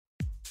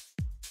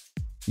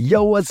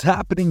Yo, what's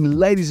happening,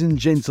 ladies and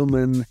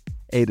gentlemen?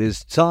 It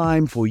is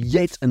time for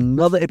yet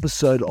another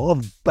episode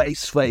of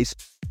Bassface.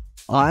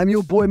 I'm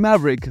your boy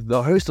Maverick,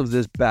 the host of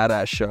this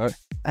badass show,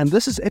 and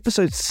this is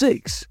episode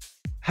 6.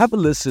 Have a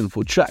listen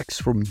for tracks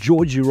from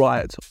Georgie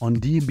Riot on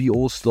D&B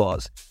All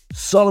Stars,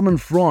 Solomon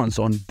France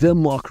on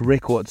Denmark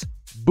Records,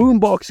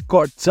 Boombox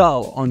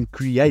Cartel on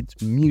Create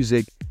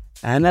Music,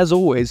 and as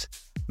always,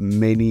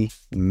 many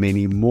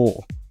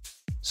more.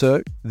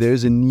 So,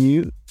 there's a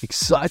new,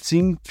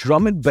 exciting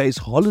drum and bass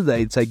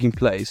holiday taking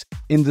place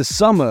in the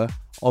summer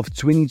of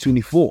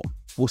 2024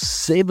 for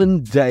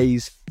 7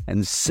 days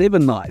and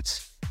 7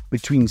 nights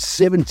between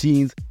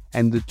 17th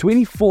and the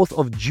 24th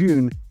of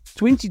June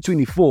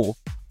 2024.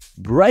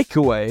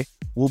 Breakaway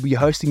will be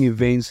hosting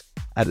events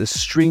at a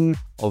string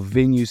of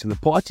venues in the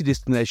party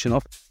destination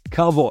of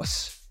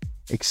Kavos.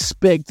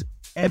 Expect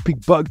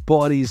epic bug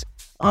parties,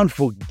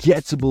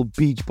 unforgettable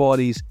beach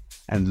parties,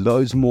 and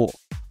loads more.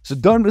 So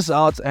don't miss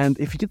out, and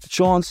if you get the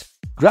chance,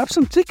 grab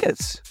some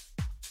tickets.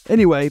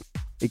 Anyway,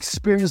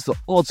 experience the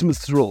ultimate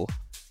thrill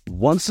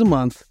once a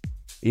month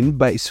in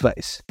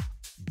Bassface.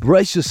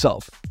 Brace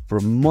yourself for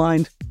a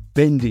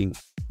mind-bending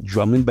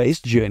drum and bass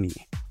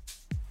journey.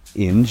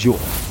 Enjoy.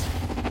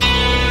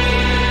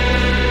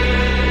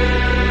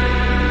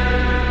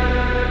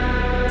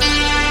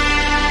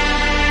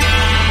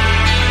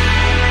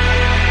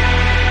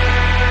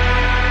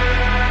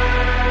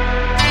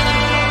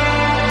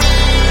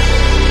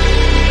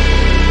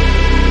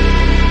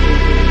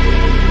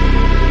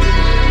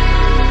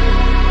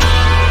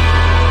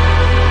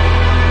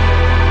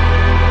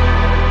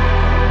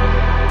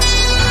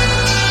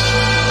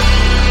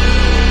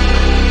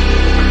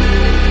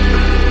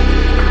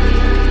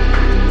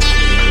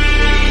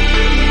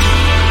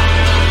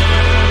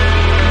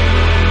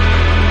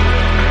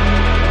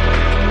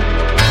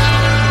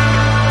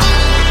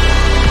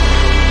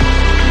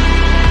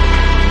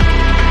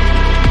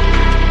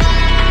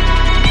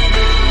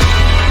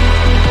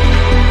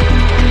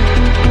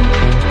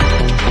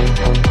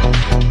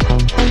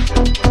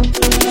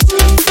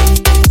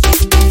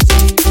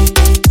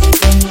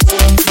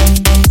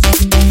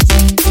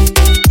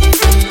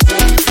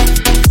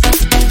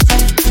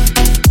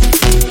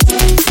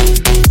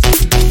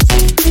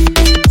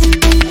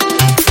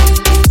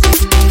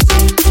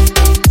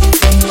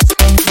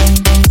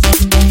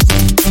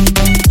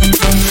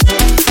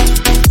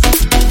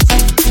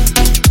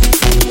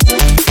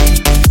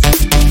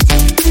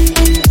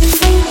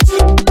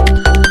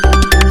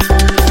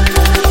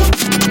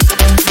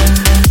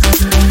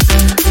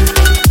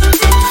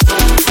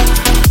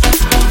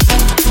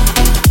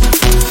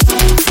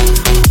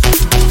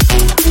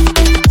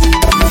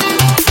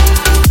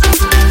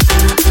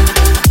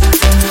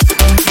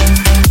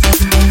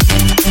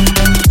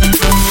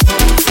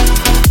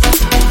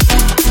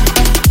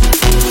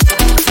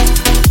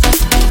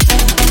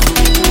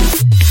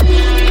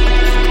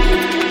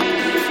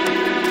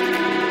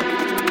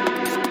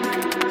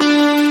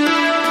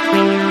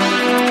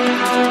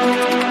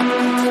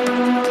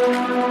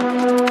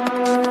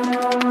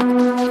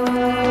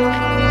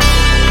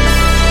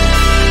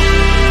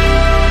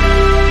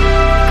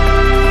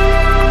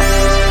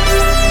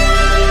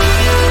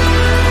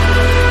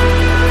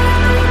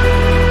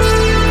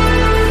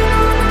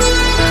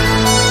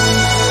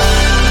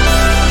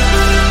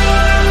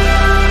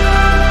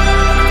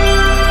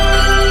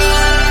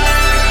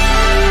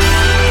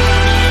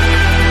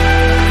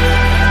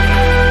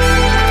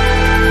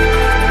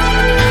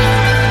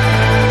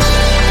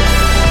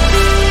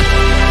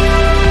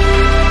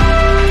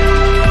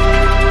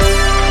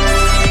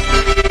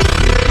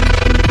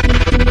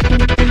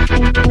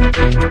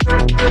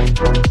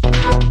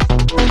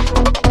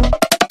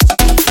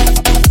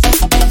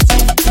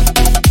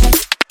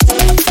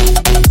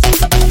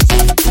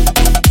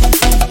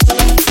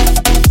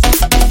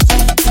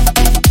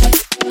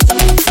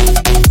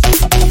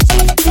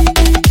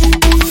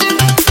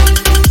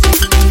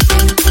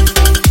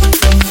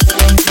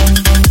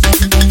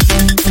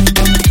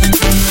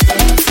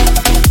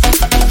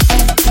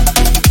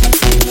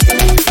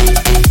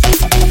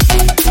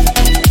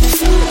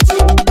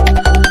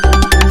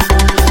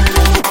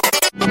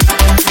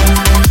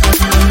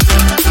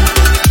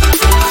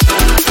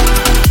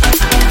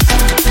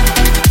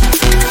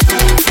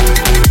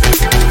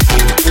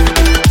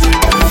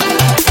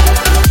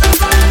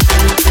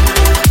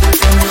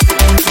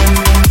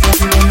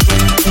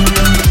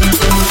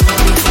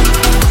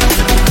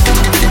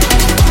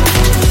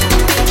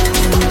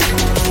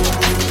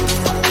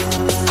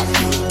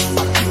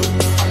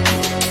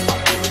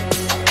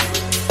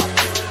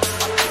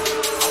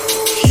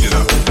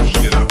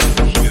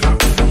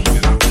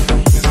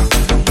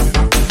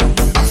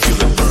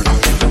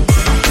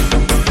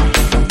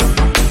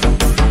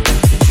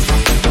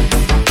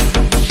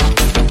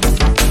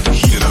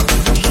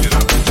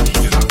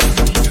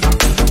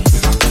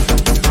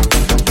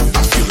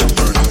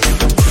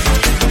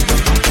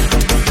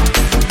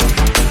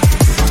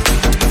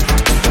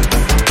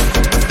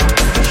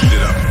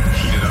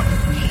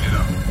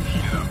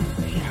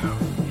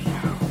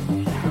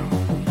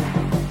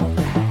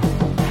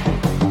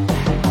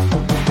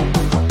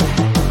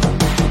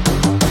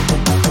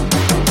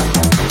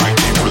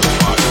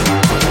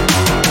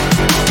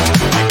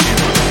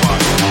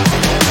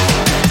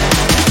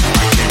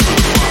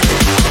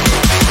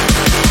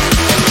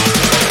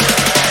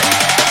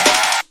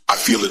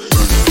 feel it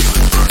burn.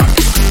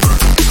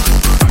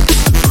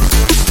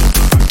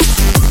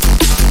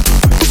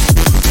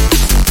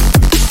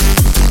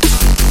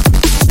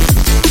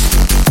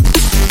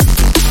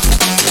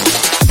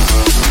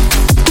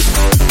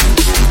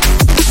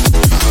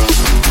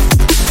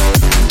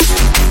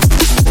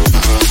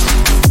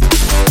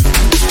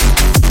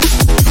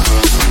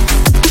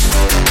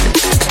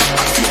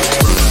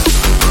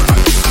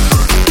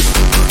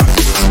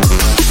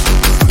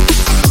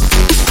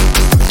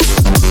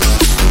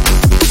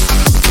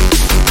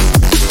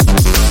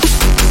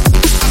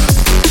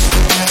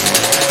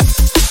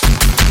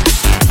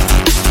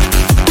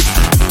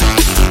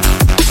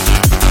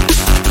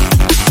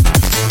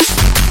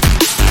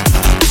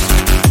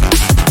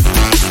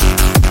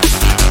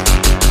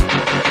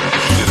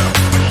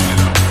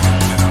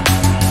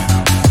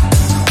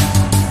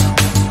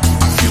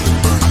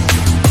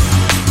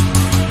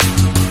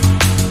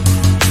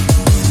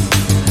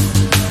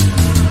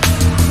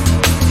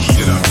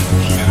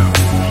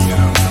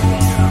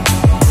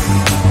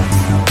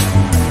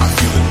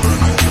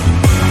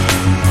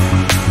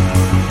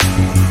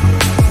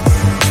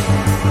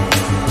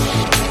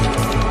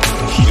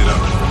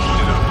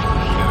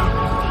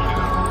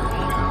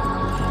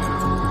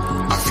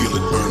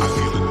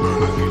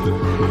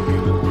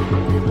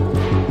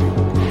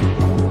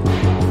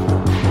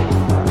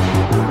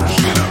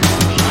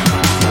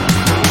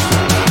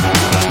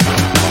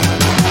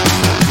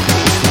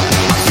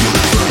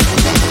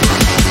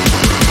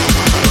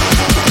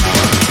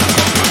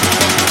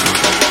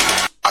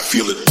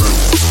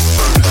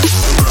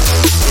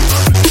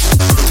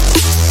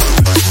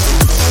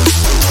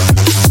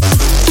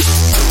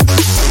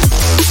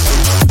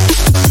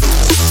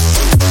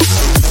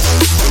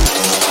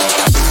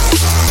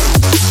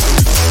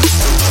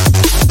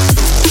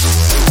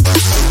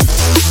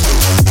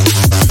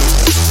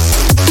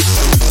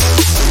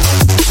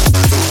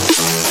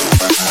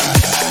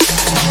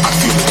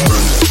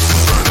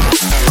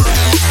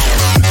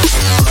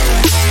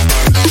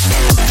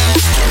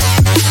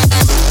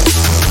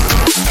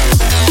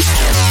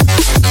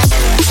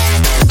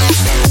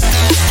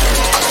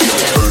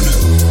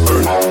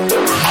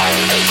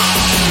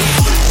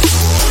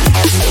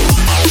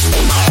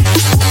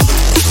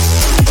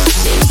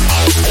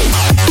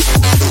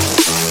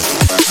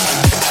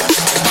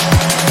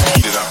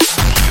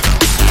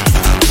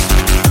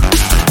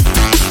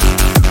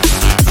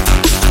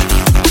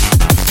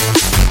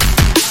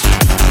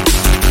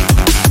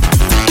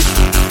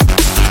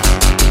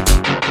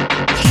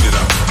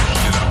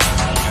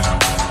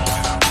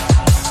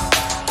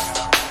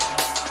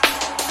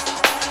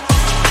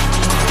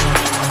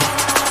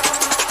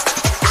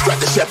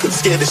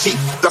 Scare the sheep,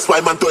 that's why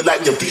man don't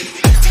like them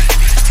deep.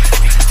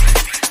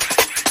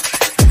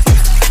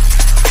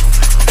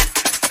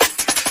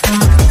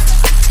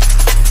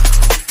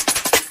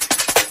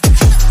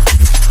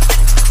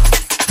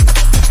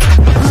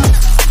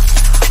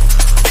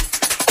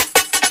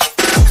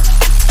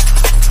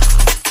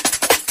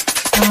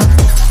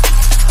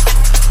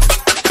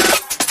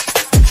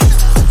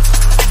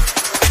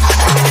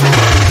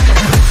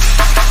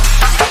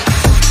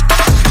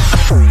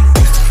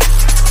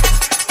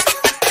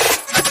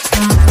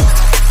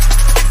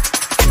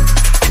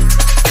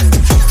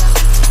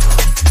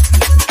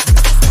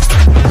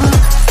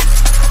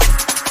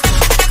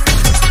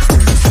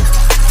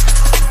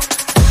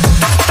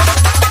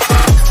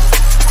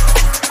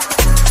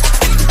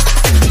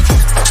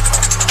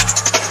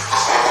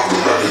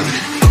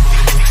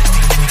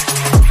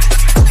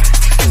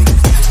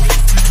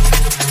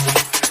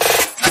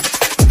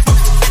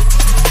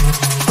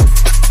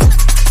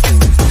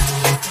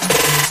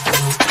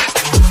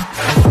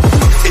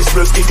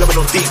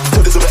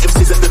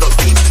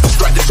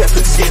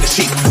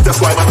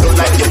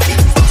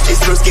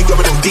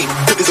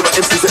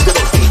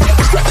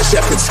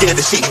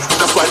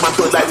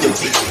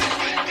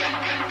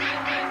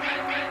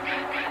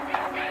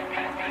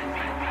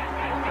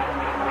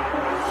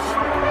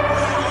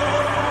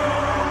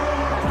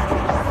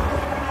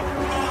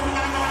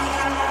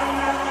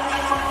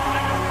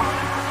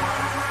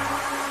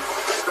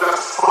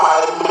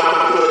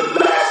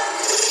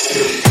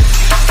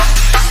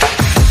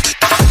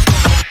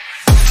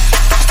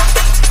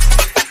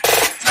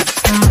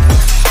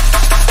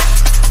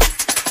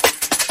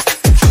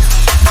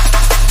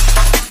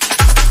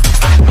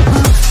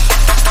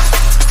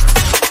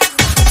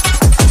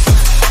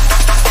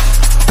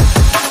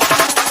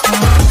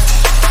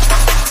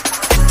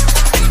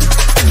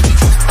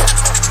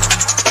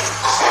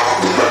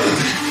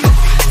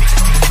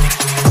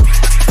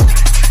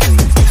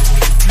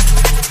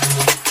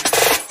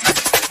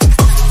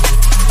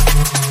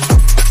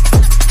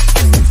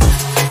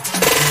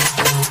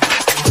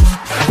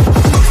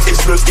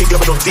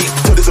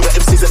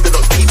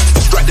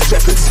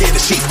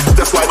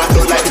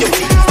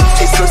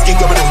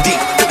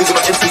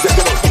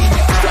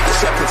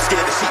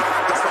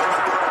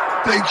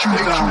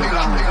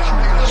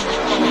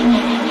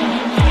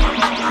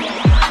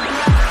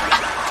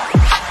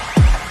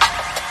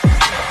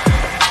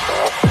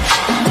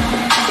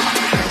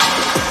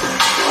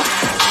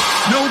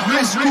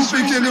 Wish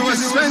Koopy Killy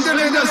was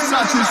spending the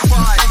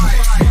satisfied.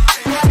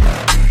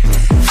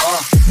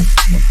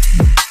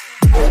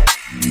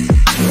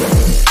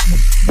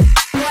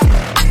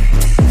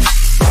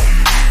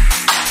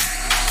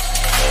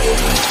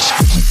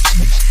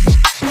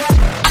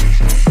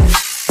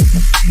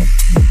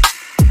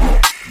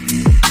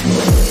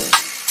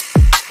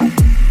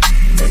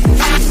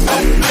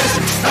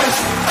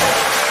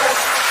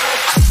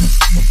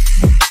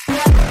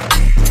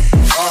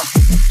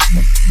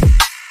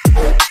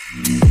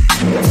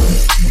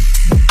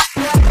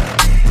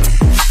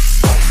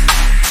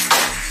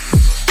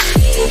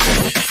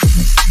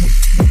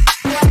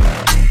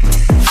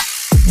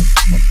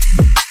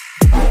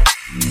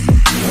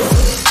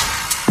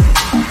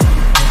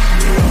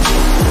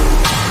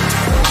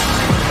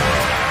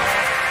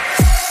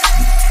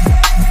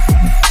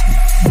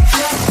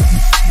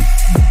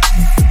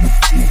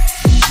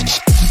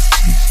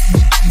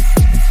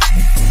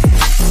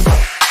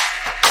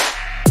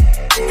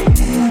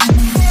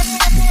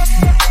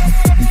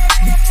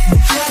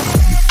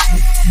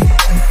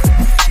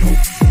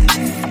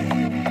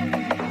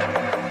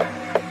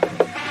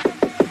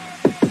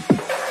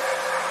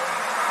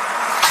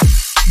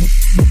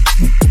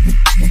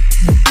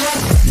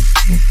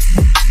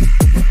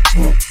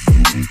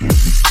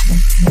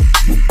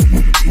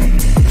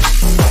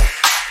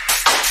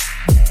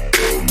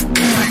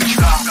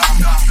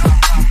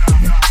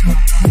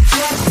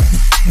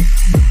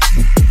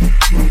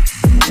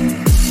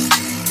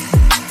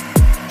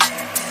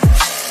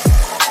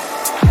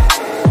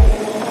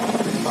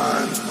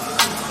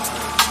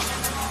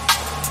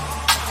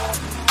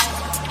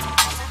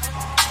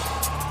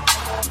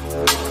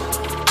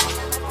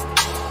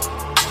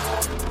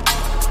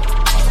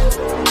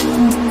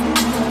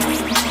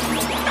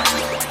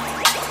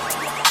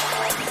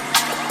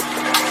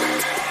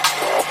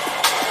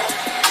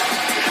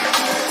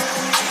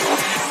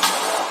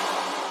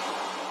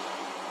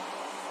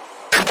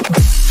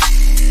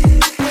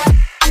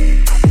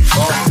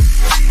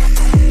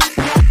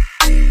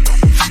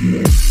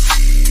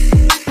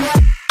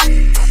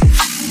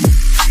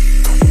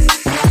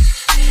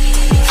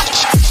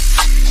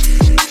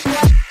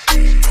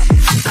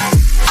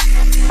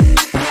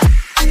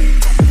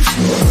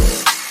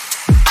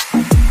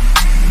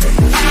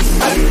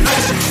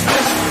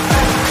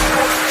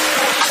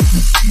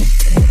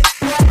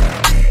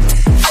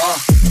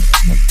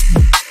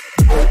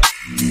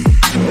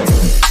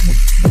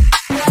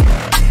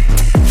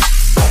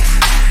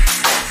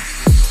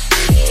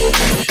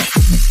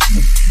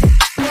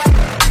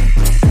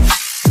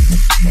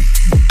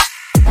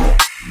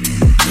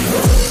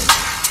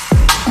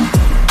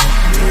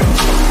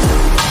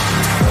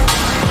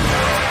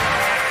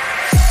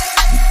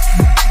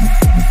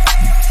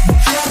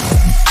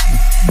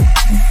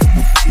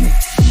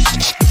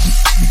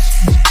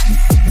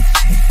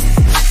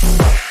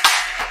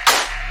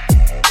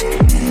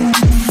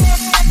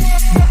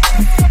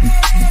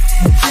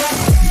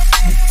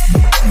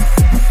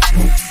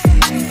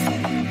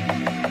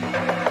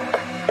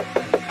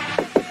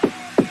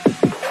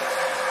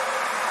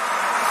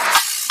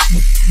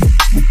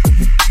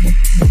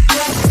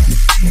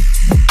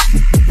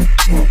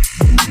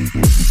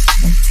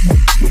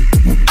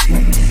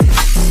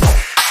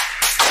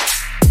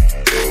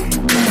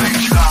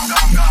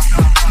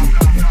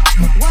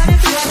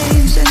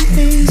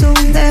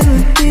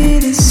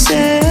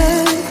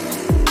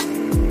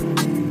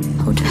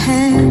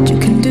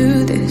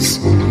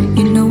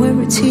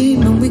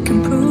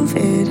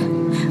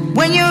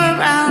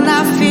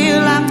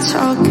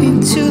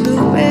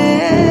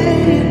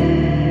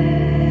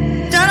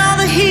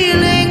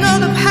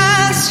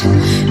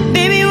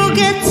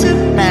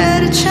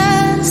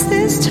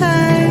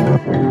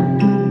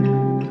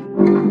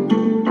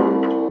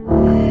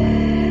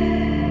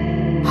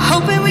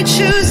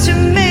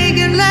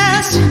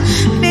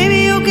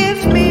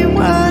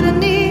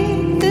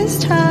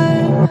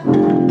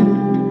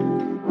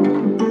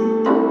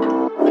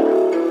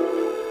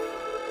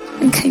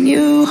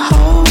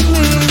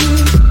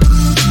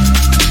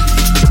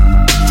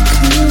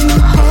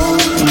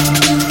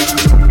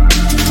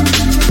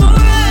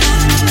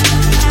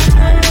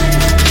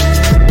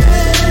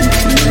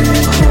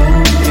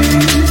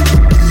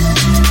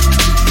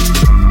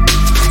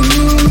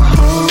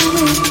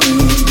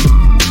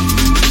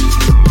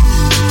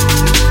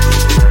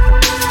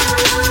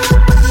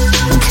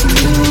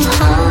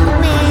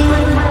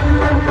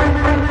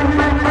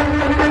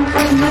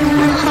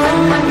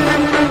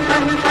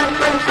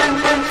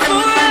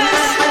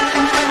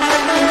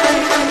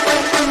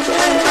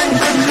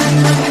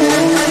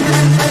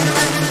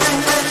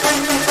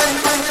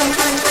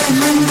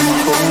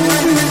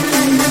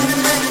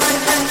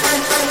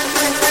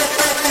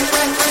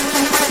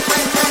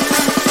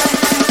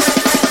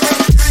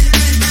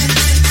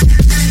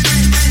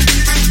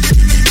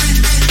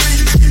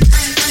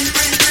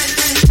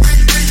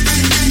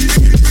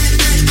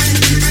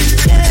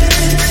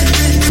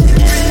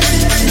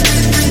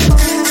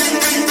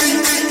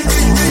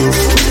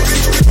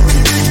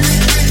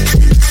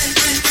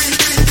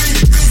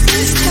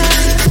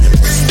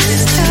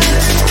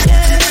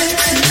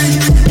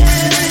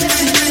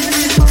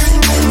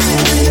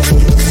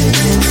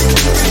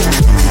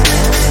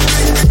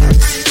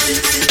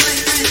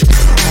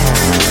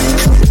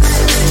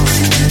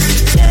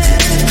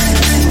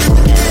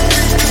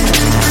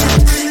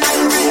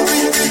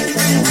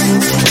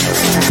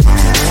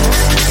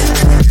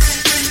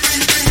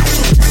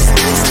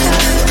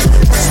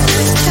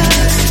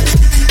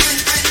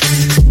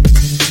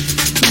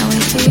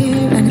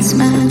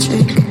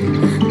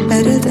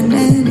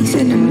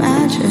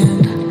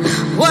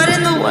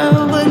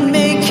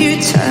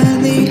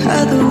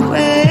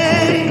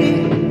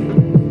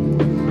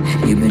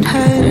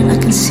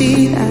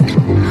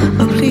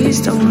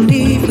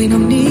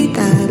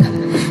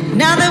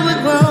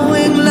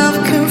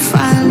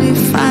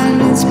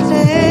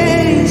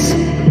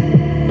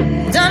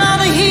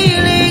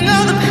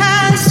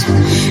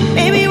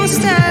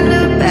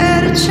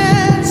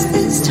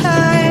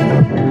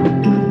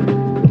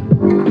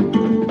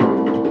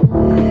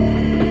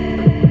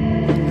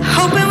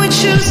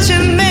 choose to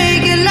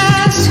make it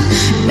last.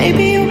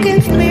 Maybe you'll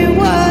give me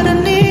what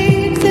I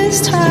need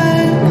this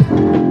time.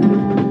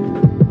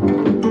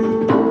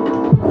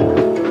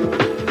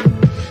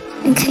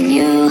 And can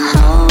you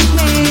hold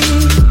me?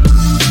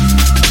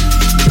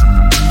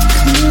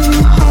 Can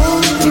you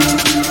hold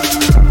me?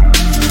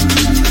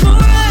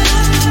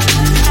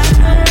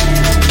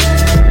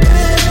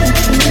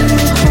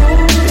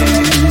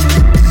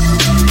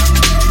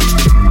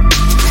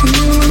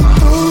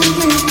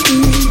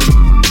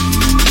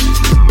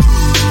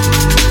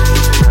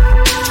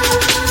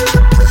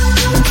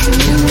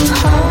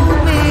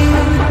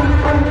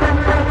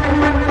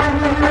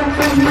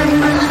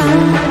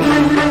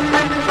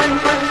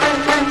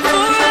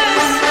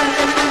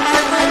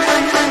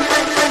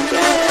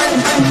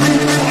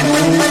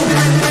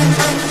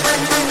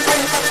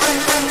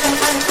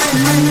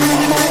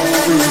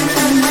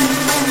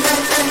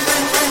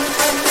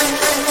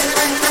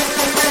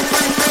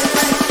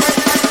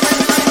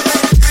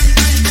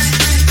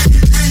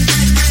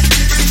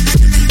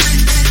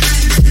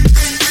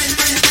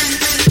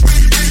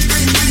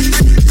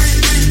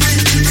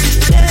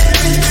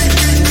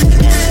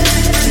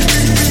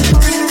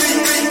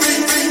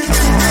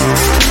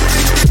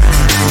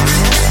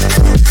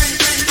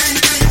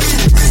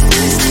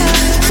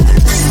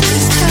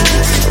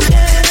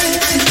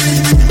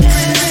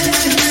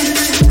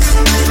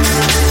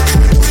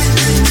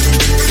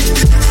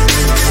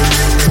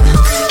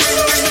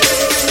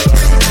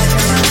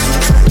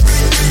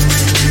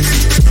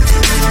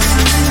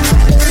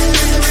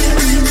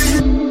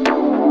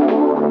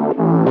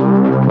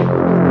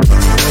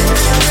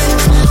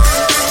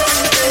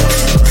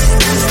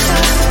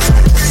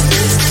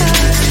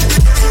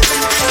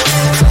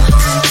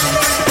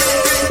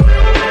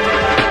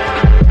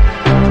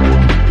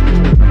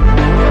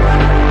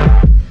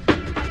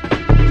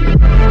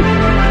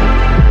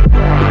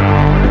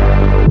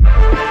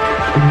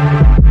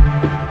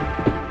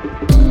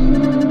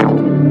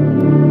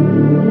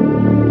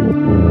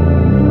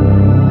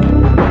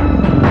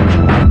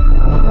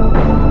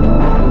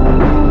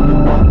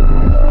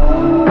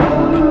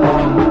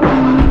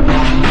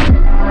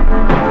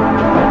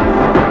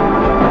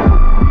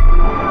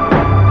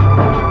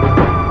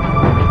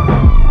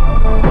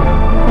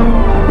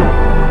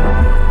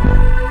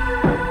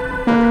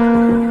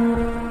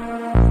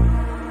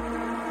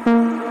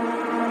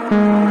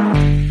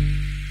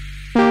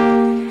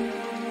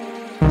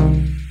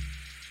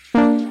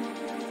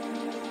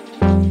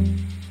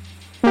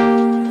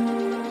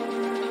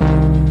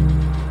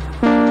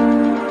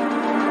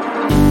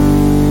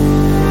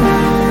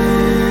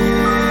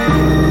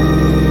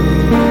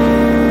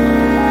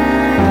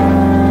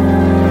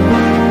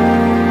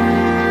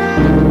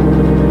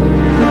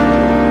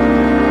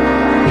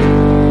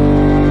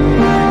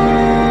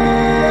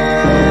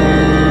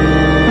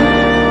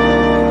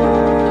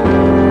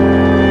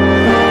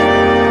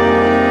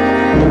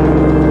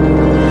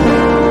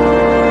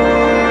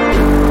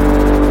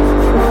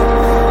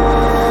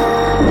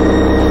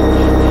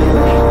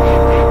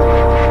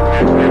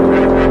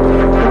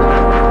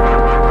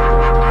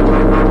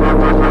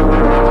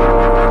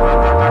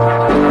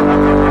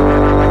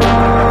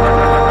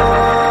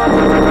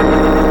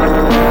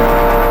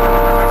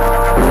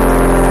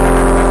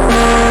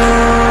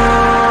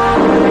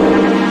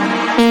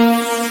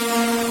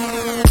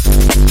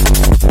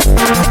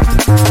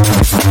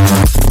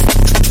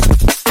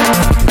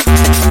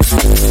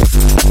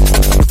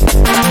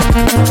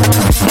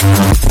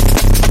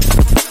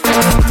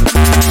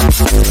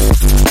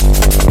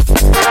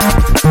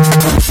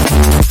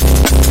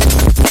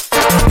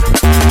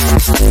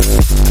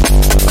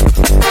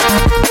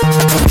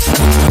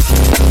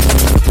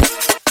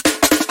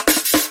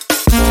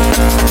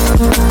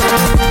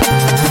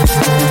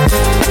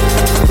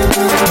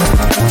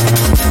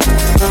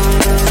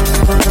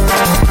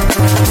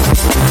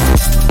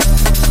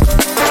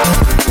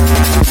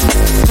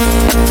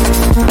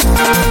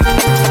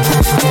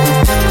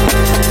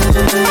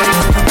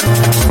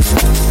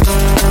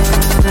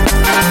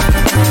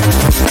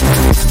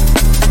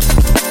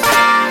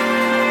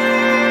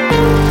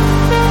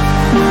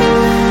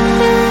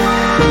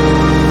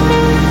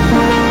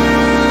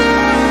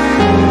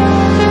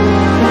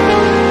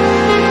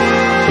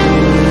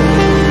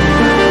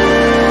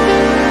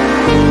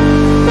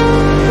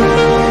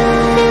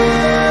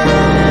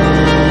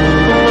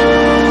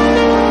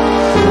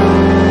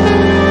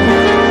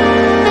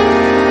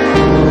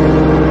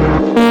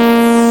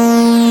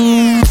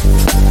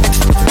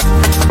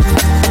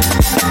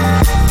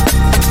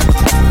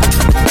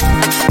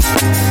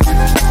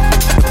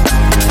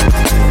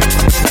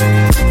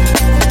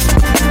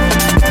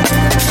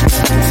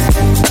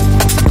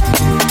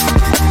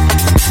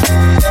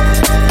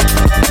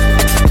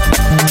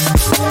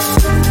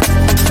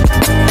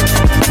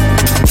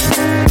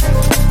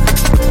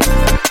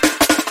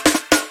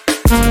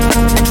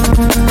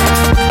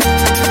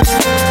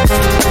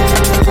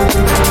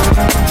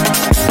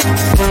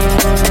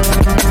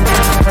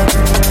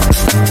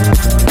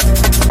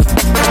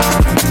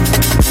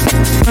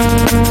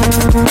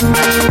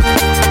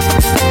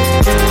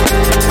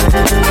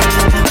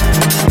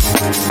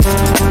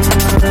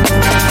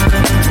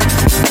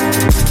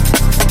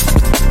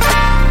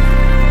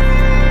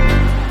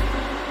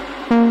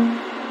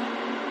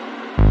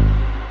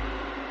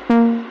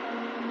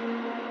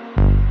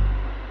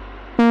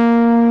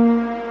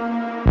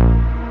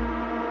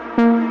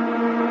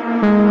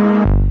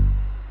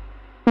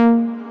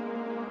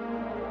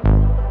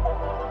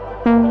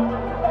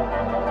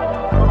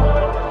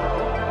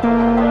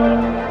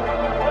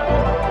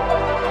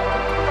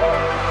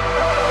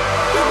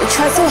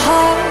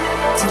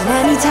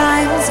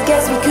 times,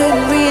 guess we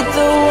couldn't read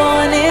the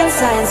warning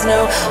signs.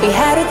 No, we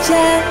had a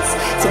chance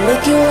to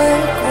make it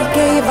work. We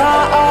gave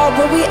our all,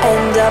 but we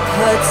end up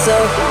hurt. So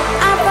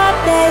I thought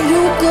that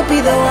you could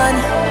be the one,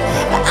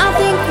 but I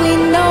think we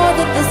know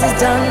that this is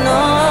done.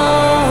 No,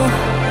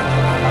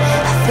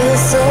 I feel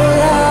so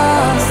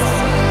lost.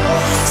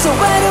 So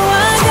where do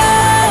I go?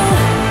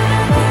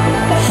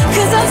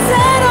 'Cause I've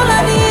said all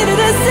I needed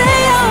to say.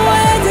 Oh,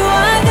 where do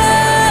I go?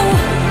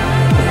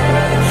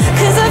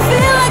 'Cause I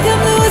feel like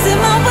I'm losing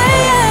my way.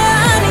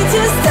 Yeah, I need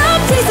to stop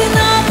chasing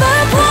all the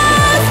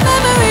past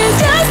memories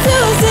just to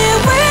see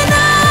we're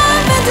not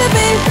meant to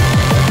be.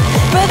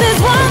 But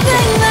there's one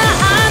thing that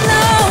I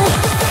know: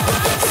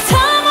 it's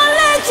time I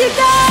let you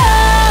go.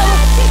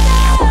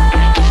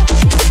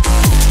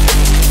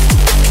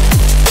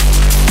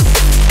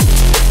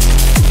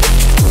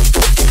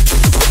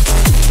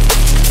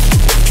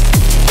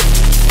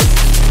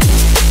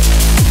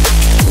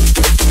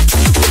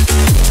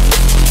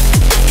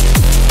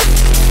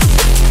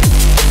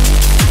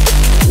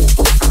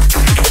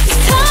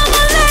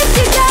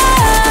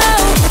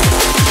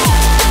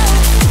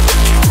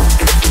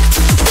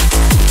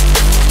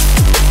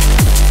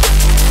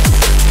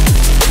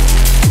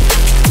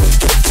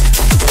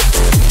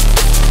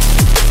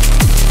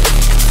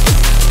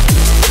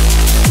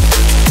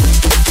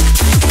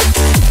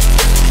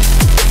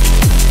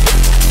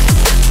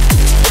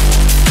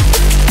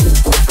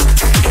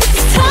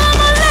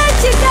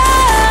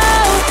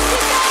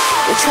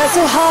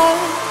 So hard,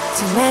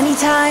 too many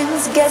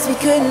times, guess we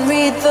couldn't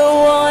read the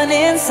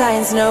warning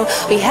signs. No,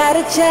 we had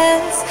a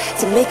chance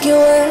to make it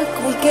work.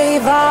 We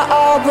gave our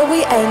all, but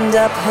we end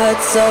up hurt.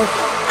 So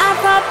I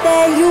thought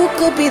that you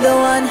could be the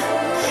one,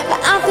 but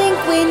I think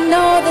we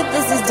know that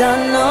this is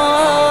done. No,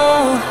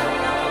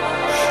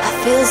 I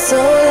feel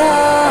so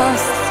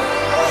lost.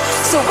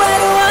 So where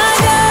do I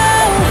go?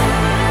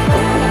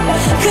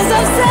 'Cause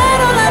I've said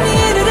all I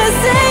needed to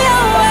say.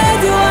 Oh, where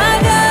do I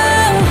go?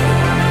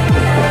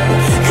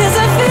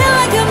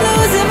 I'm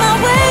losing my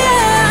way,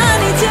 yeah. I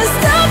need to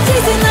stop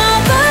chasing all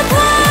the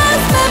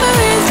past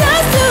memories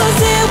just to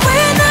see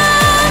we're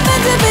not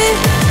meant to be.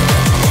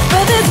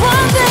 But there's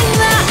one thing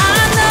that I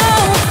know: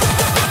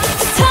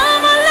 it's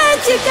time I let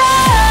you go.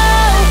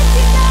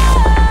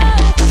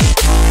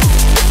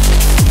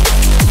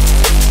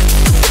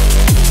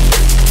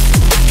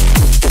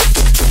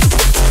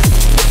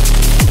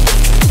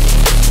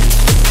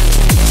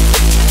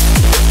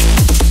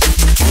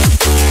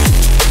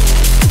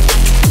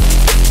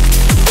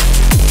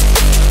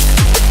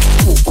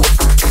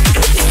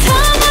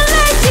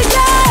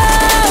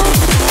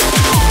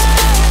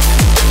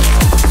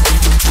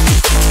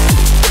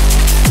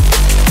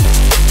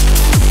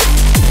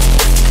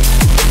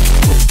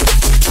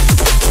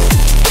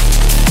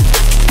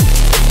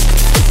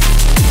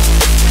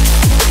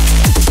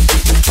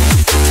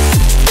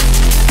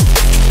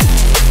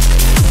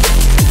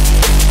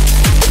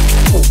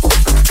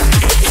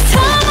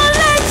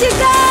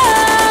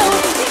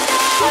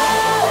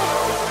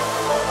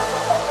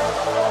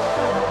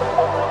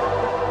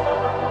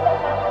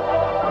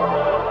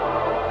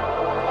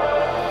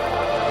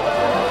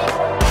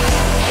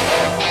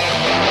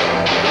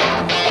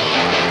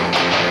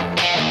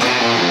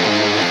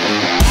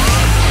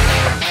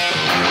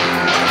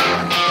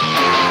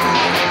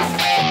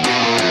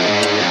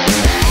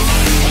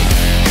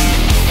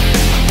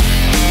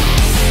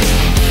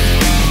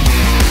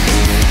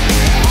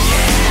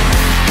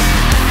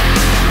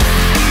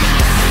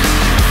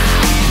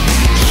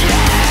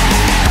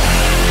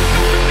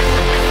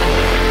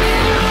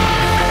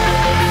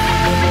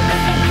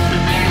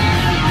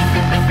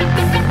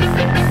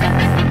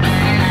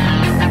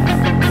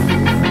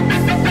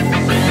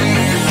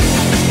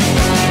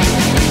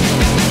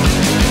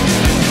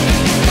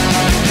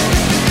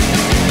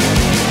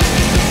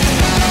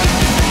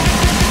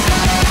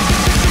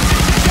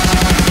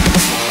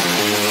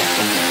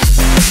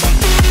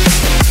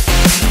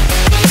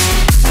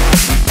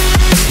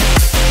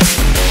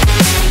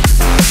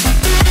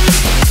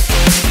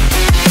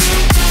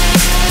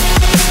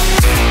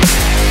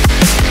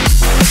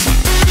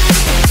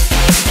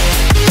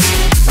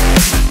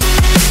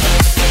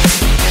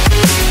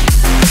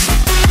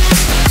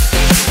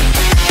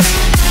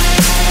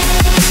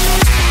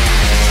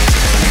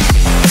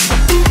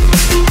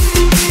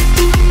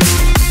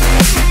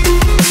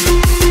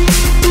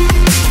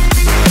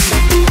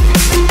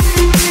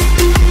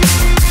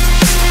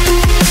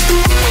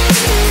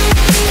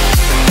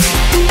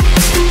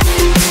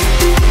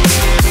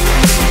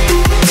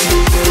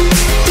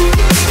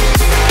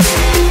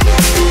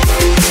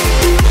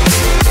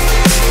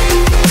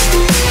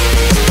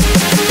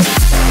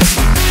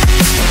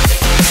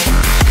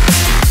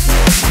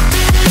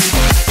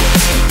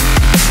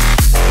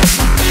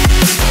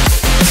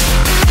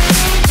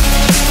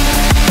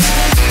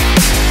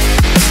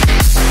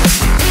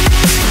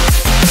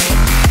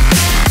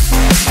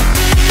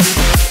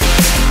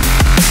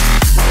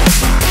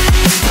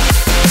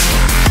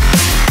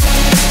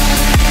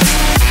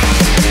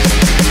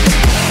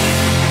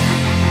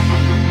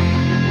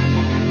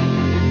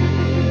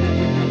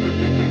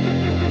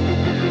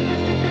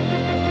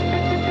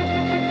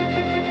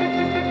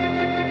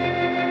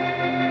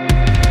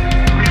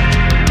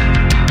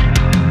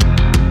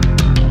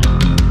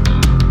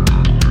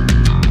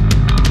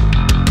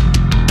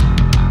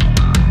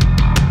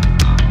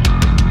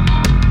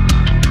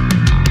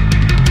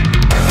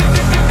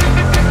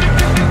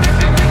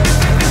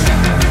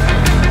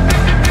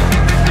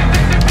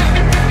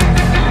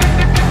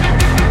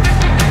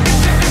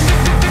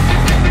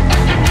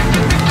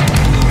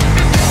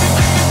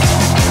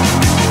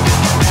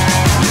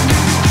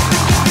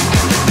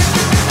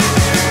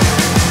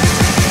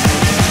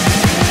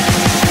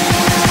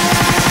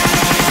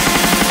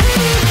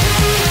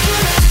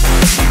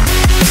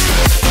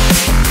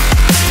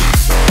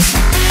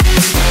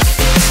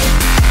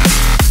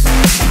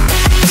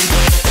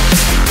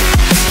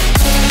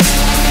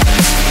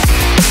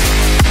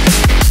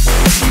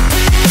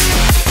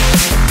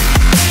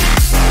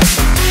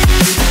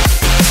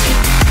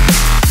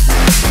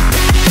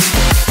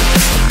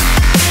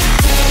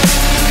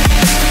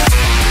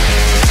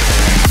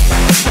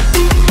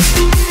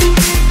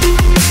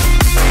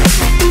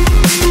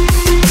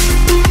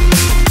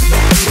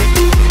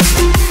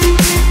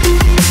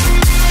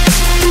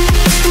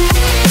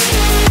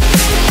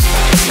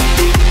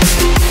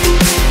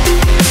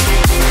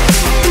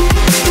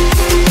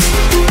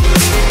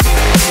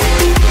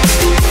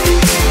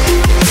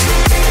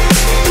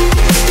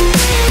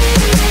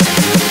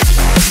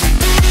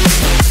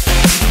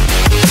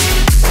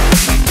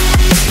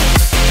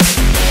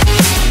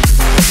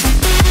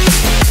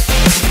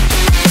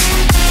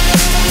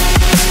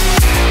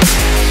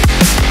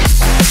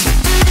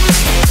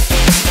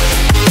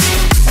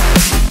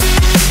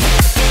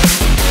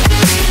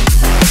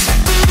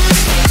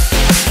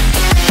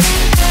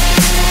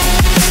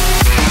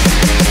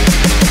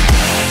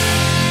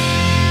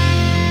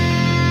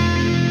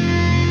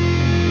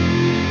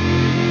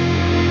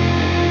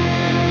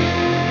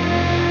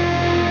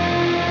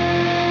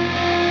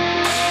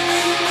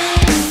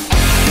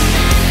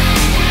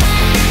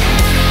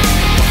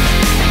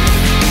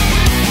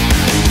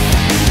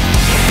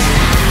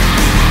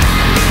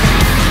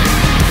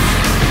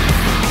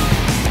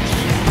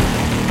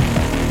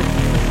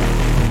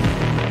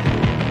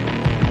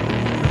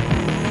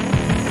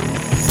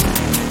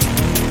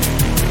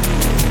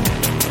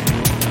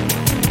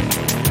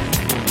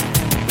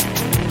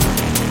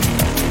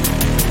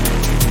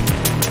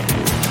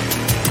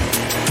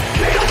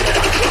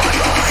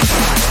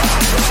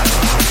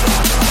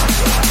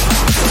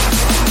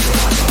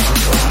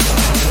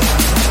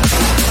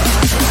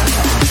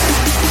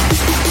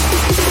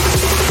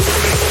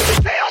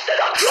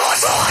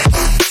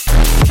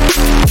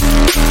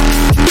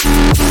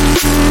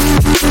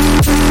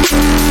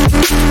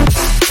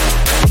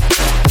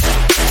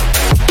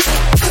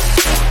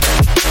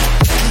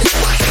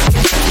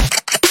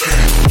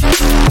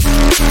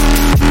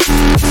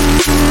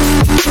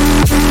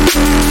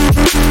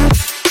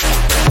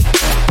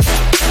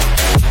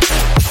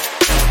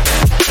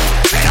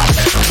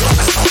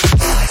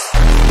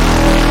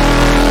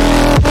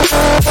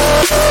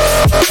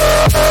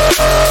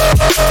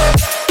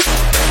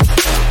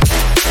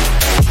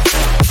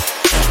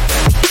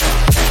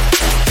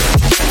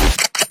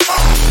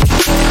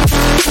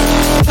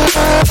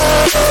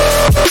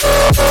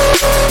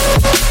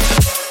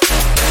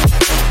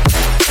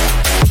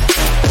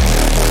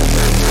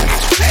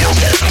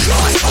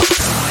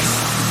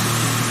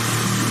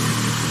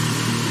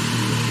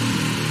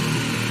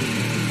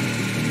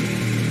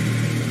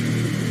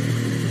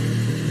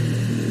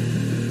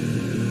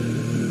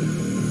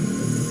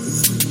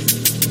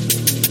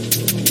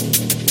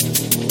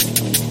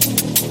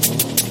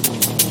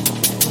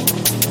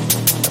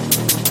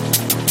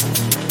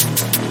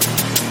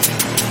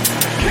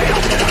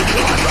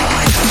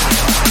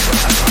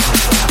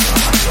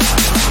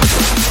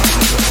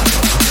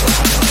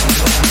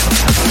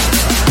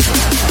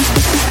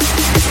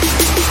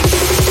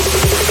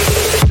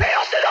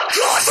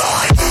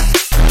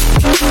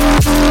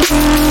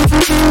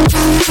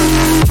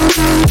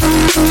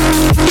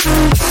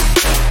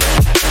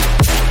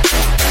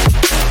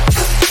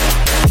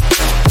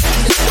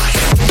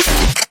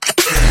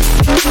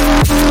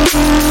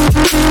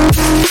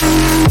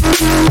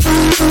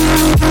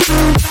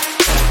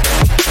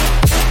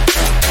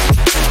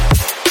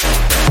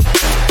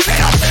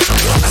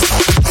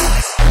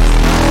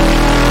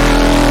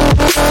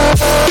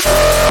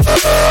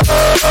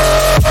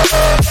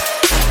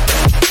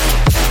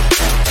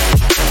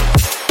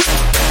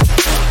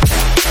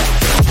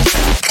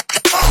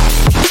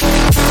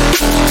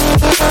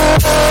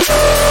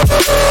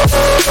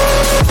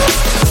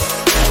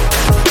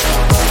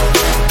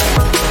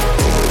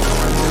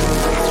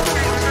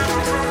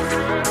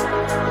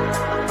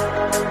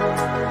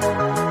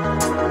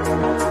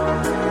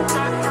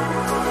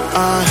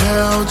 I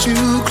held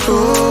you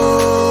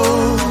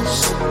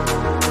close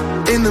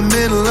in the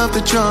middle of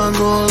the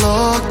jungle,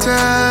 locked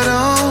at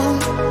home.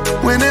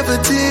 Whenever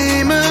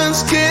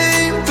demons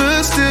came,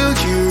 but still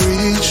you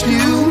reached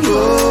new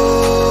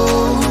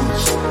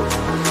lows.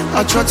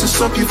 I tried to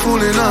stop you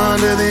falling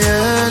under, the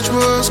edge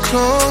was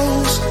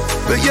close,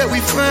 but yet we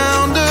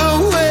found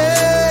a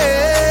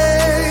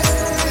way.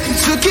 You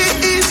took it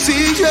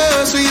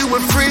easier, so you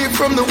were free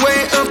from the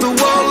weight of the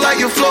world like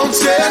you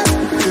floated.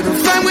 Couldn't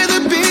find where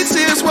the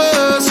pieces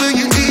were, so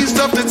you eased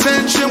up the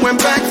tension, went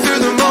back through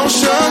the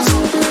motions.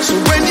 So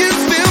when you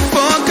feel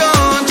far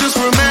gone, just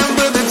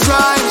remember the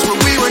times when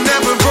we were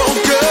never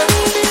broken.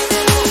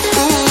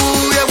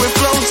 Ooh, yeah, we're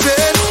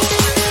floated.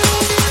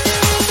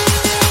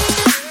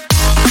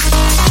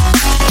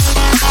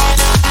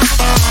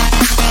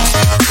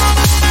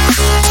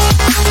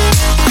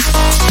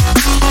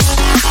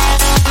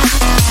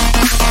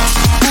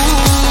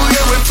 Ooh,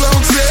 yeah, we're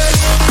floated.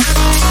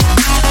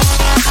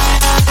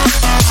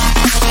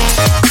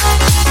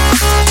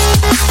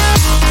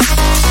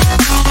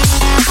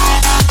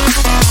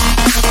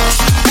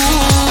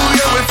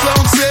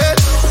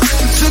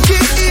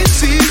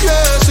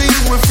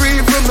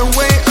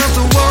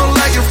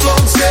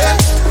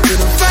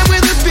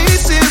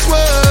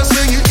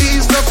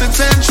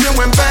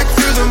 Went back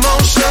through the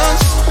motions.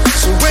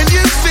 So when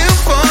you feel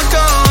far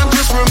gone,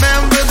 just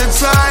remember the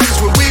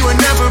times when we were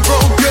never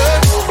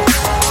broken.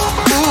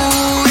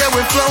 Ooh, yeah,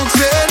 we're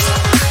floated.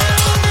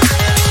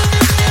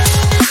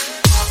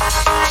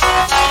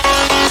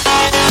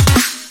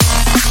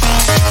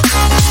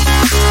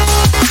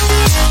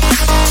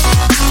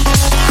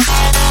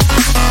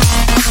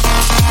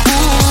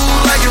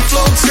 Ooh, like you're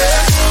floated.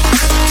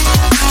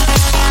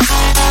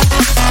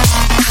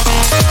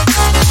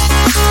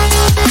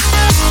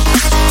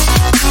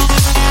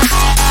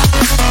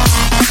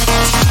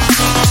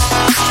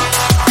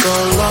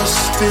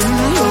 In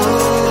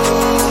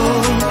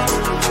love,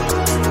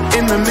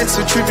 in the midst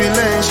of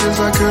tribulations,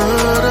 I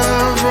could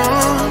have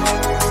run.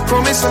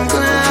 Promise I'm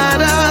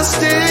glad I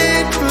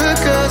stayed,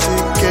 because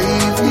it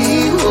gave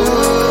me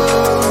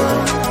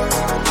hope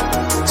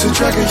to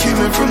drag a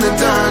human from the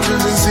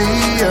dungeons and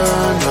see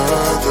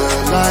another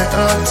light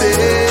of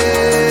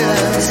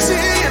day.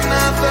 See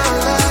another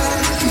light.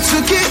 You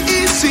took it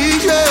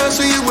easier,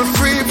 so you were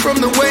free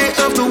from the weight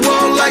of the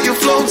world like you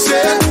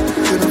floated.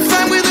 Couldn't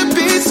find where the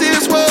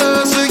pieces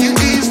were, so you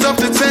eased up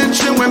the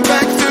tension, went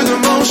back through the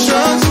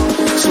motions.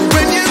 So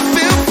when you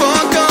feel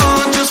far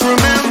gone, just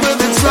remember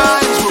the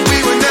times when we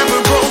were never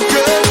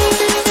broken.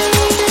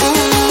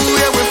 Ooh,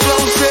 yeah, we're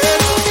floated.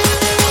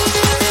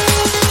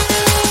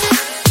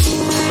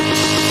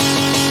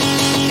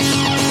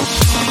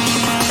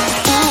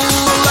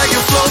 Ooh, like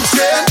you're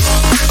floated.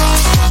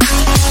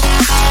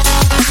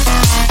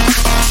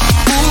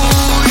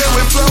 Ooh, yeah,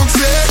 we're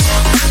floated.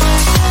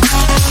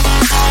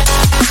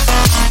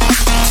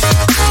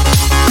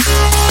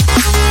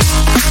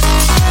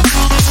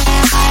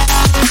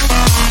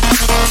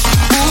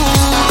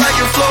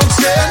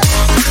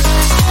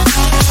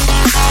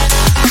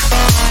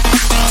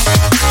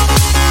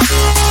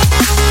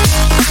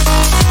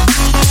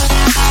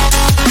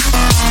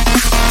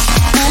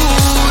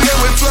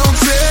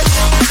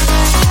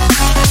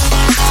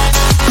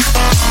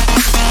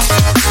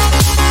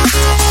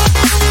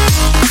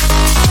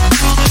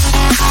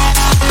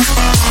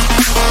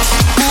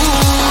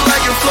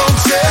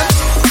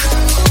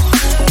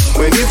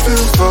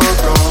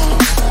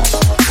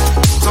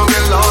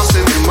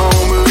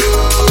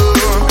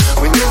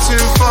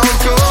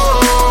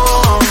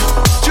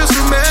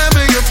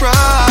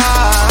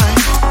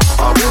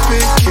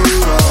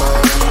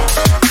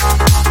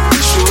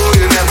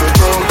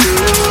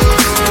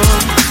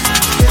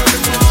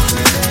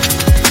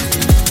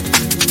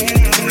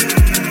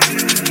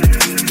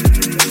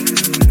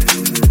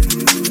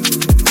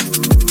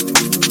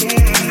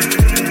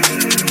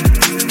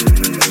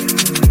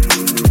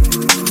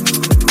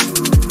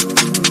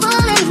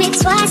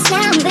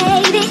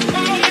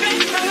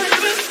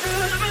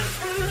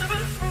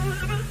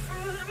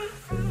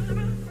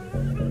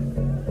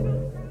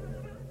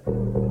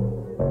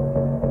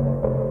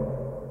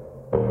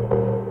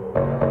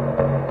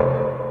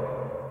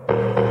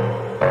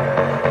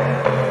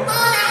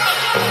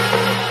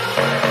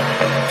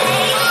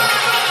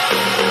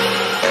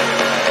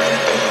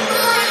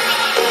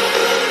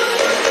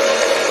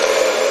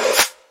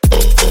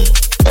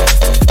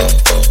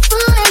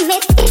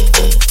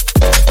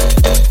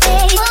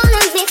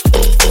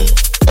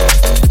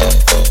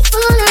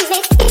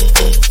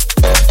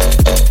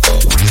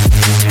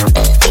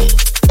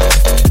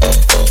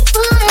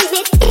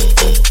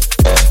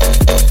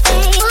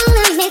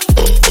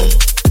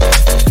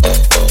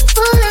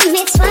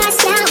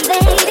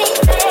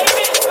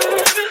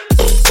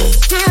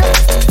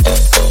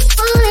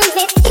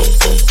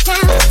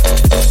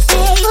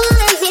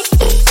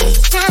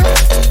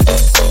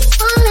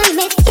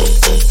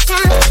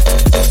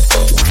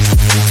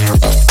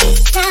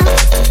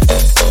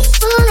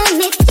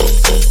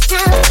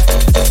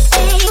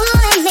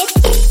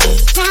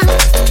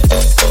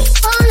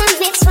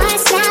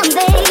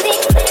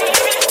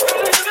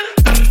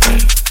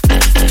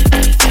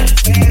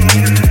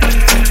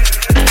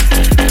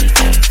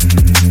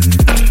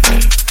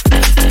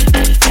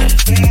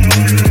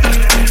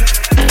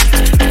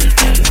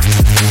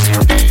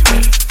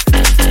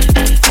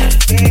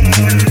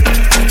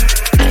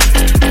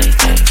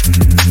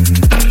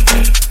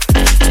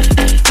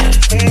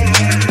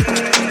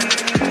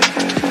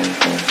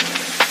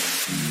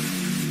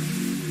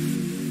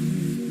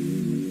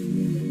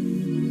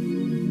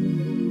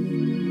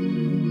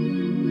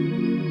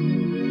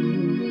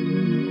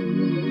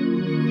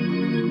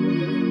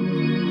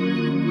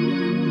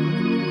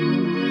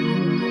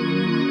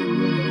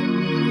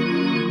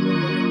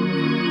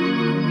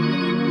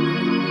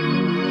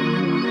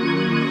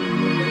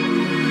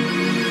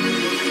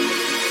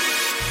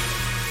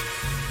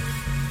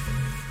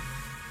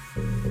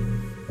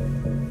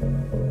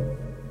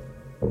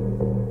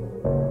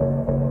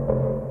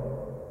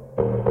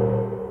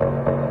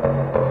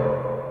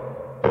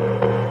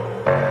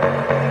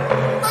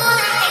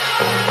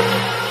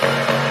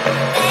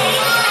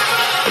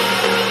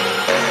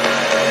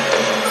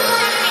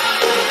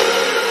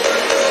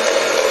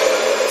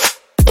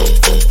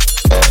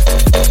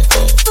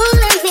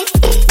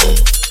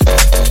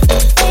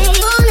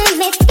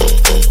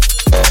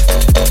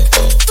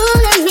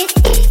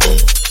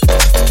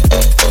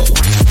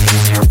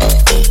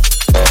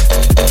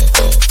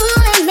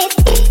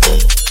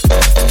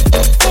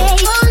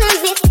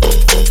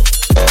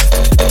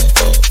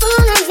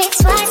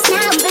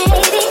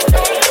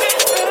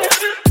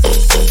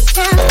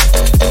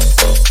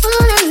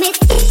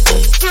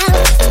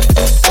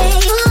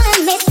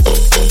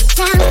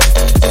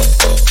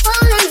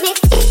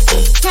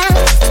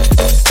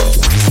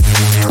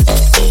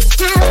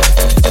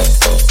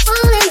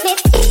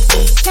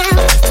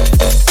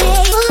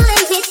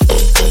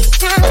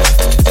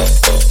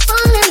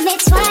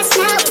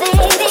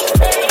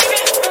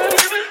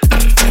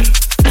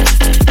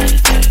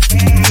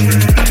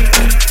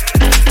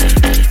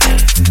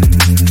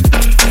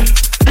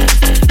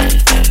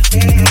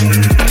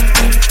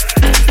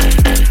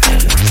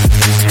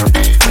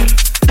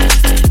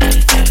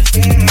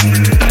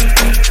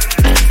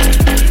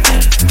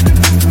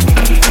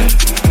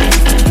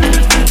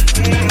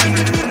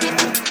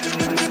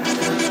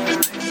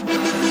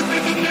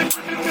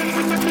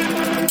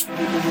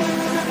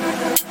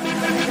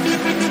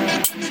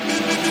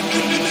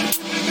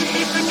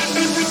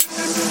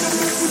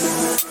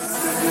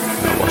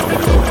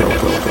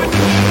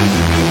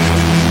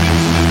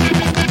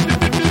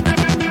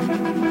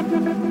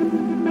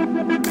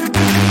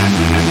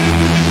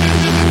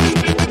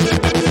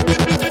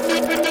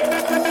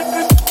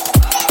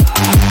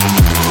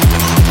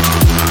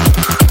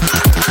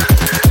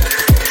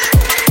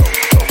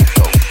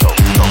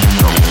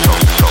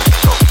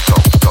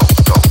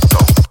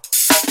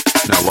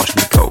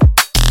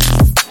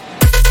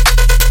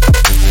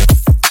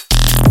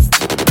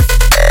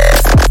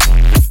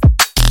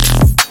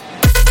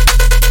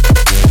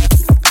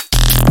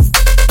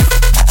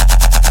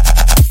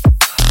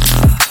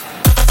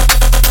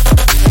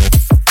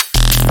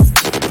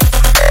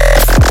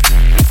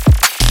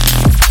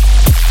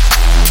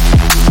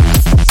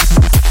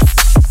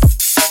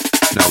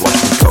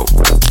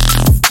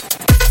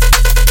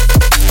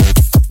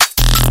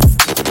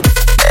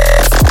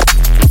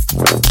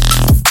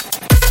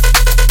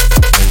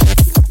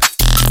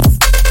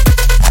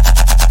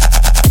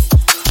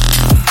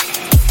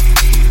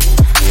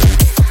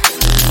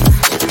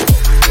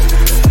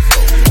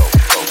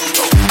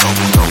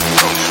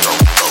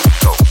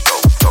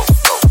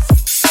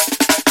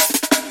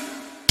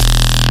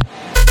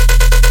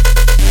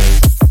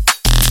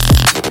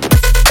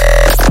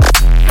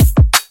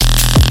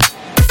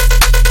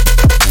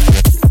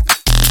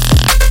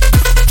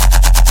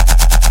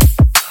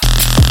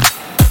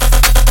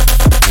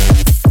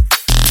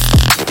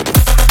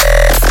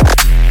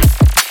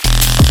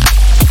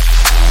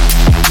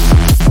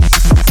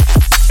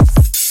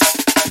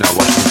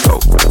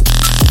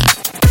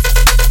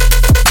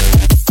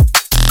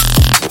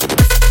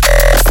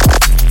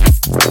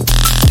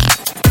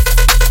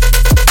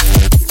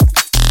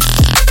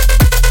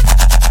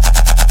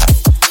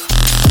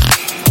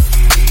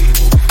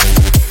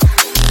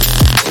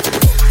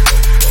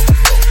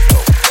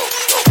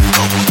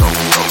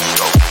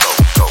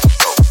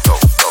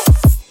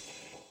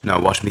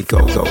 Now watch me go,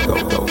 go, go,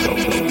 go, go, go,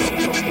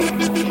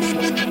 go.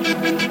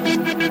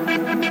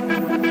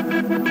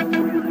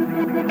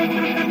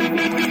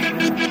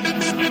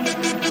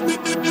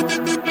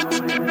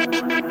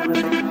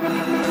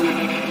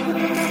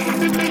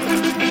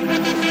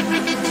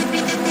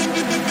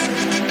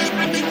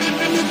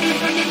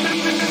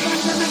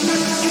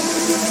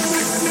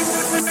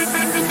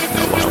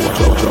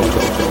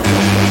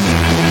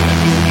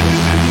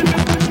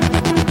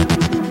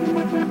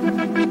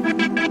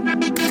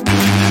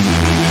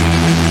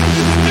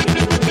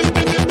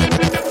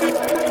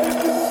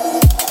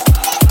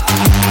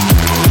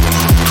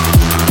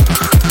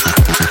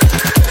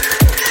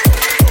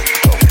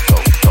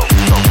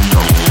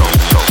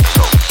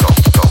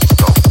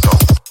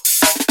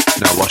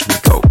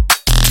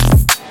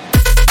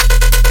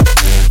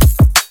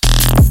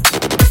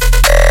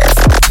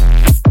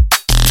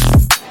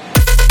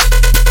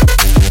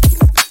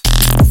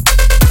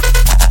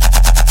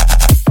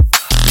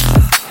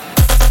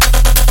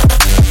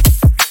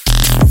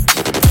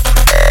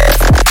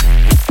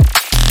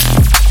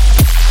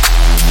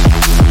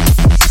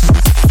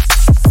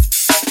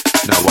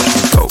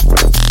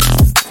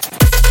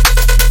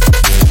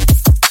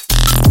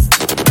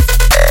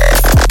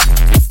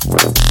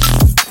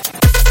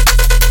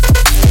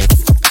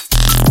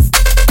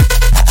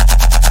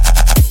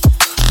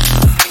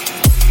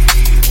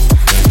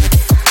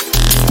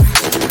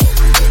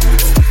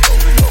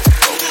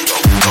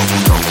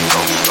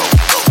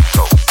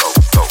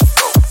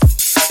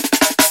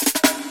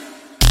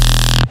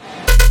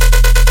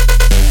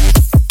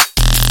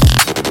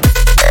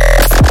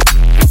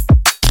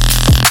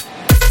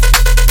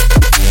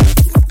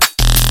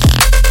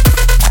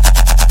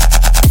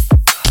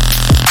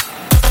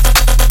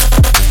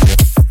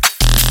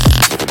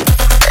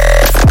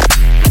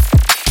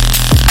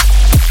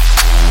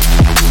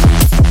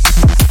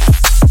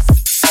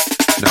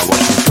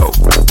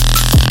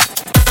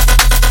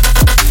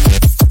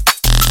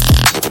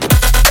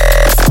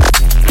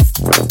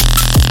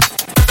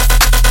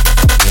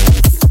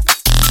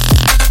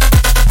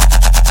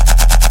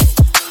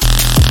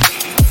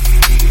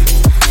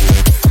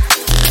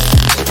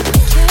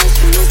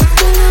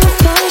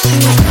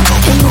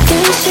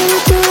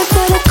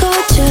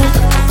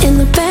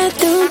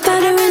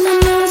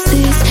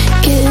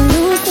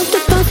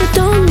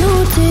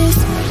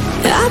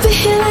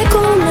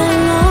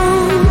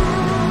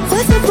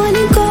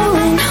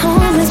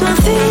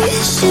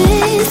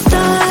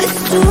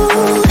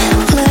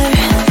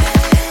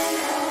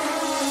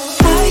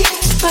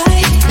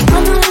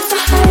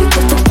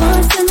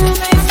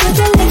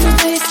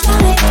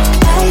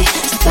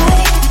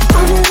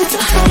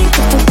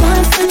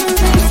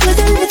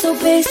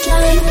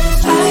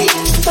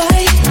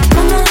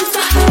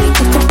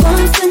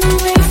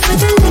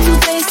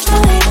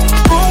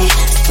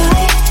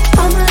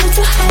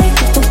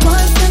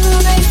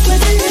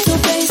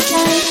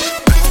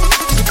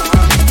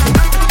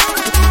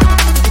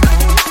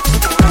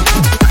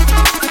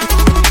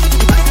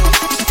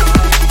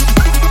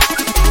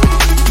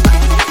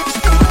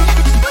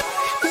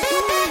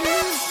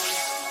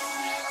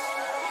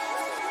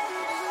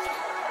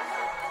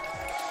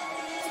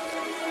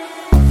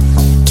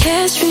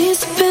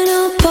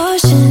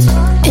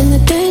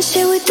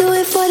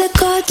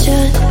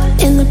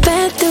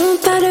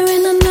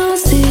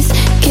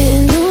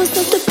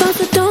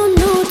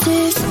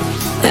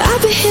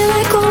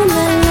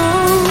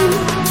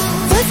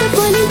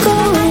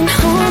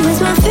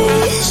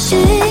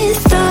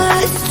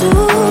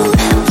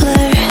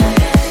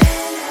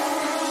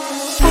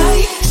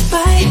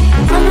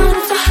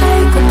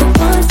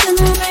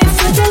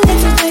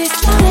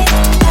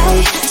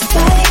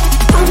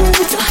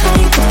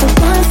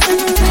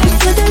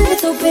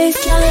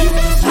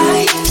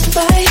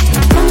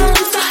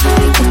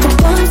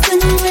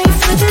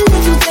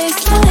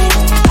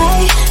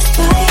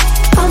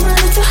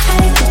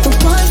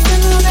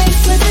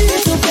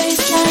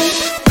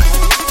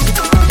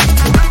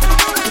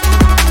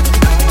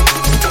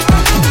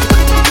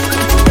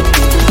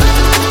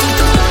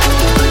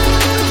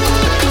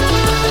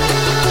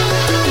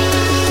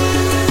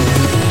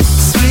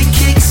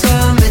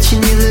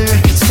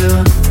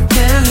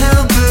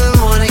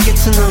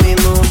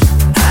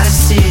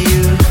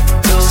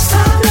 Don't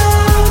stop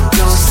now,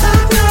 don't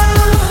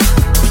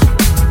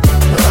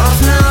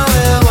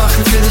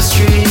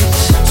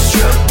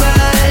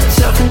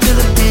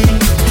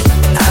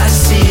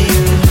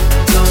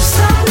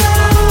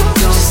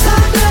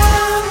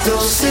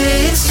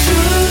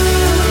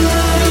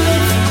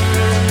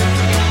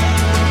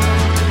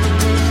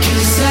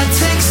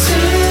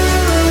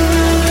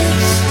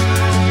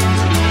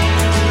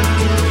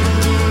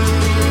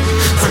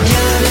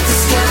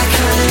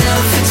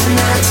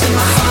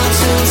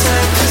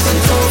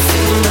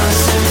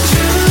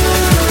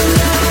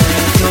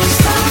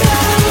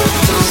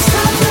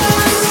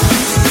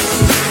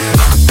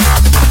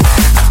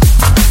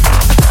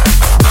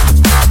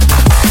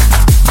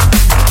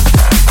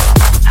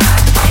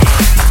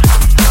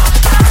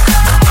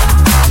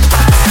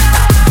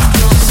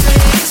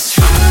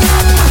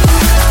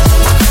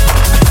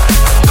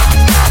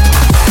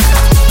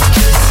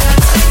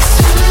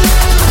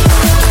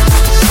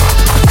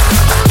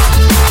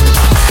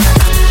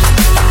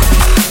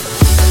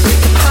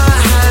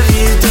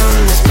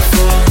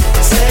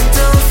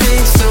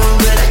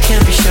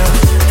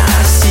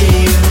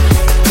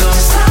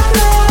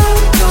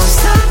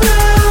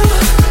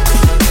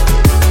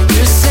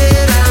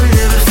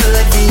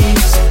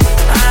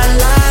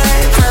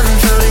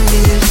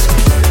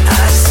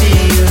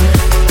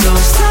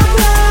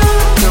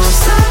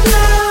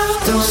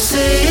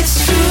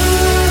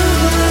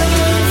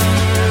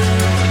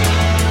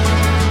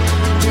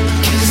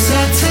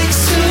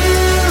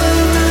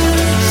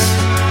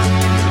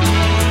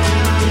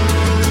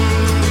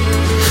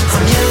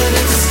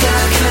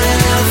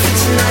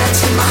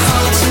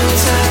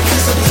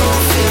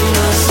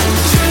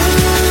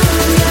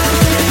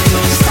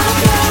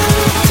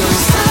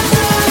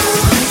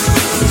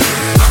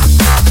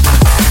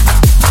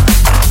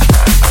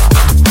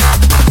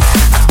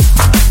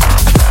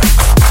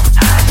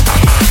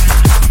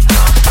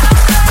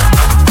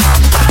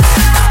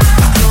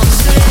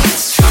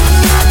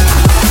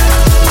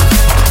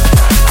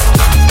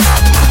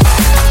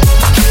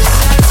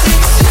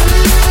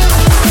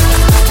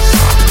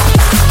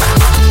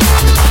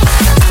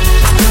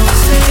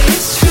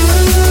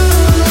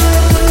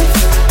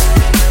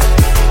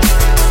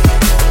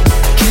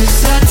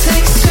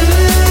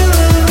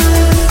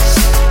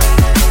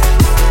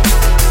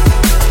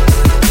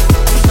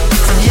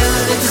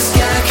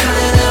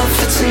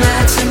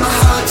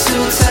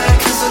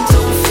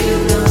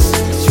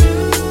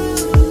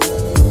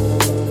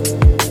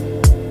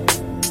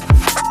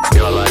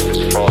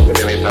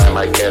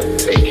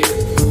take it.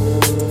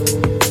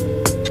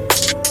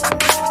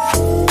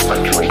 What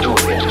can we do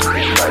against a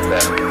creature like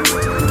that?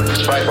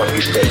 Despite what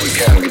we said, we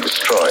can be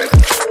destroyed.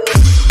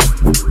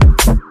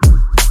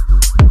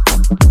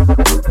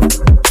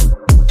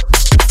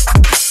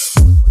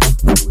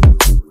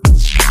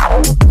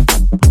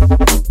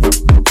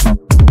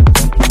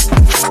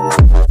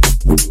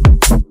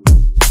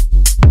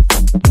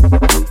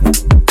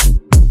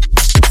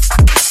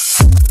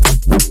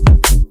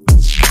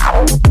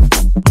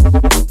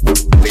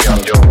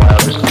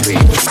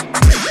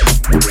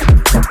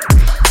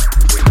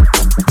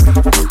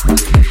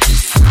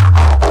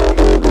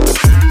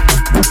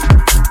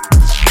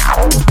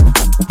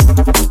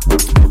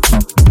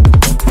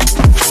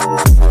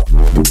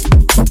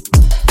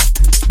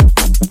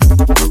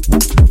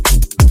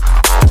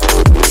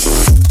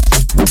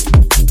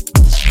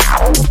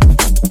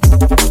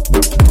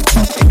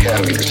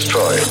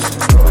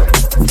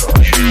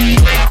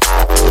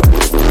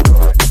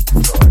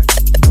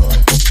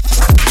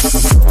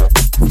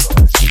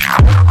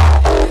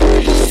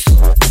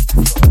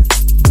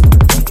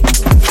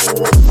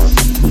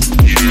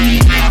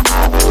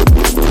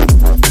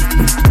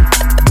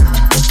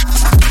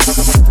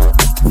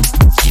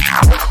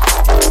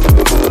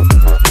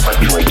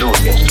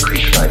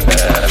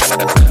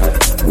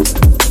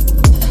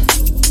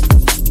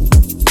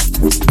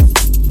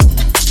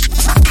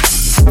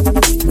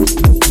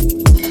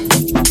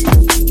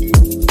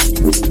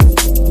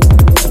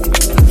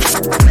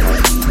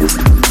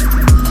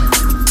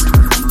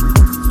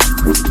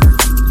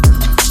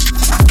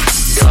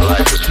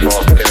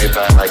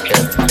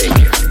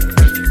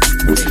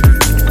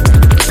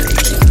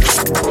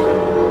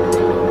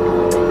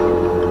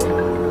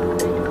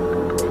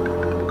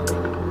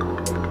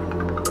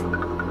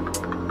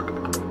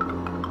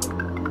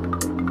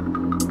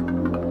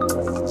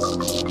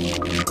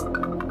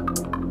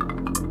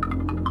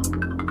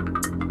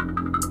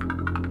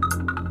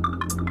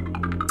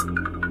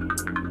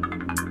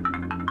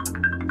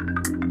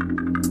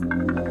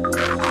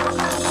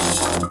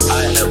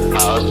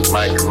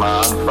 My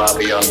command far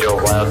beyond your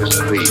wildest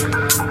dream.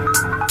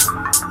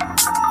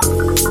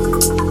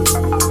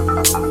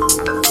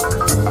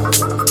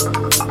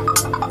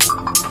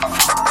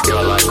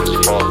 Your life is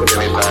forfeit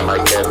anytime I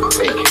can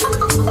take it.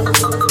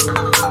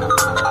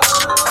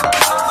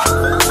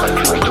 What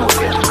can we do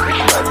against a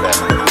creature like that?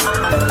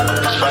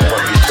 Despite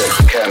what we said,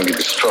 we can be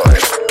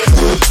destroyed.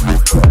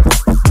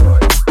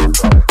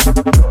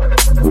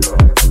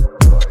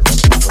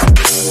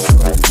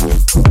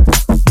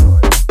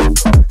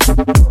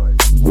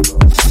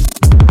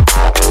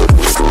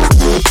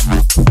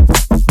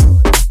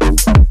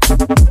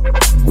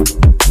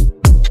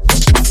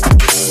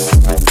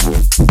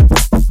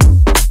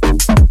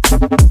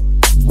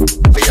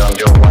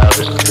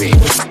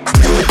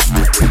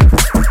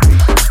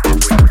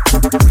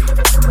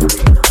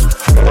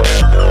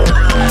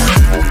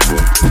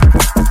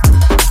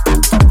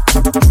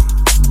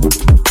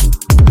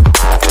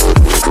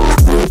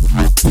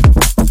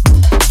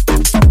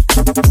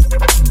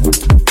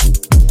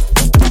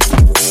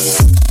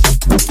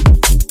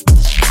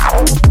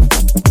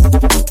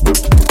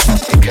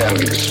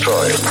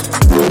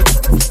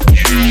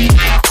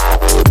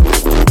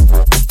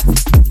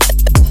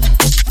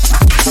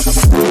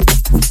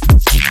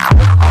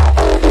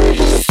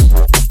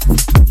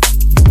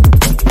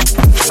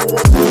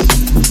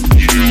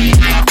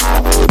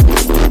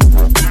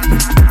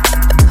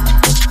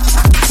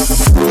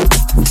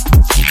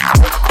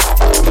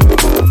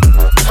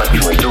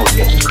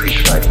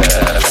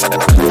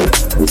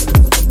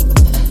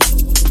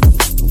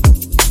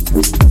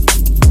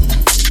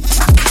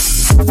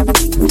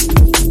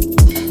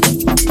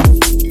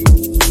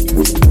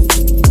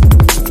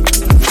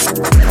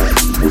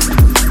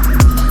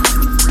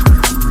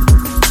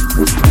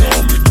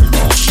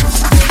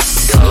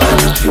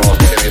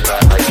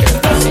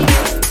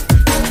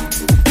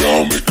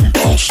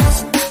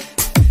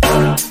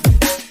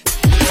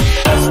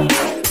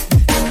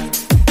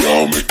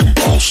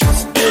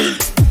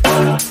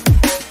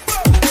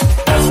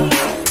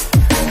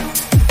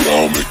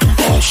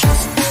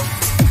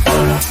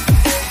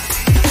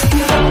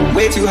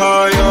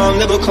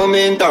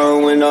 Coming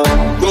down when I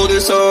roll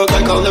this up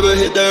like I'll never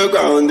hit the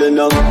ground. And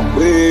I'm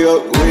way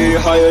up, way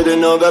higher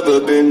than I've ever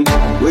been.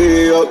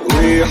 Way up,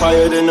 way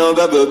higher than I've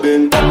ever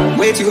been.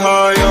 Way too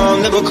high,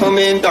 I'm never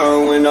coming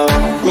down when I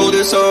roll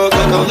this up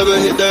like I'll never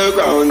hit the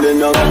ground.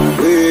 And I'm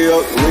way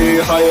up, way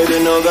higher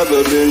than I've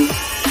ever been.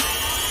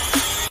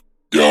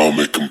 Y'all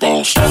make 'em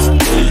bounce.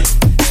 Hey.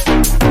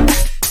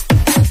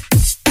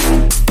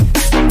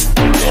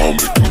 Y'all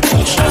make 'em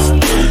bounce.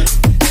 Hey.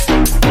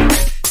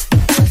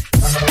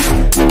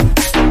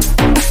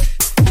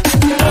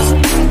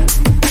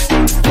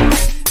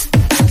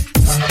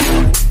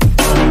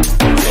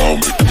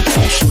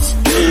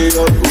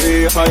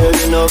 Higher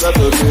than I've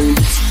ever been.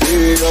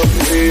 Way up,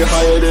 way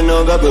higher than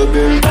I've ever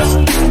been.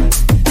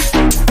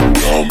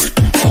 Y'all make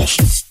 'em bounce.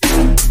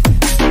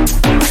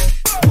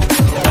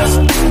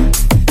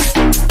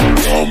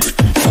 Y'all make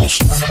 'em bounce.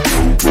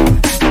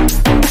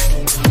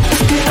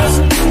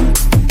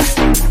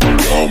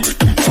 Y'all make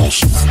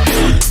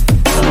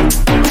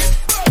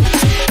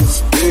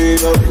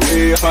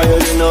higher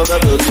than I've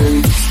ever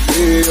been.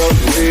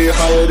 Way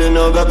higher than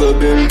I've ever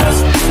been.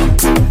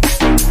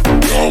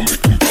 Y'all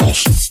make me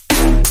bounce.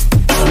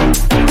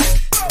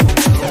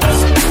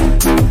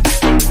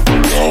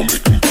 Y'all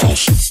make me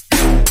bounce.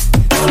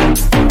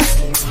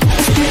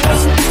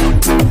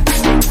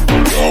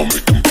 Y'all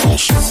make me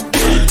bounce.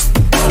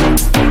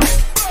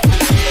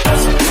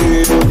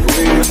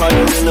 Way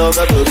higher than I've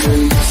ever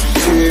been.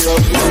 Way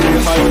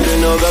higher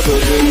than I've ever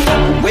been.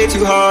 Way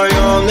too high,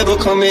 I'm never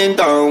coming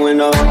down.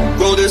 When I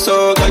roll this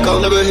up like I'll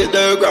never hit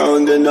the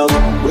ground. And I'm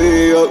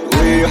way up,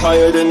 way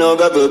higher than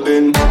I've ever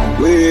been.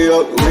 Way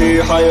up, way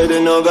higher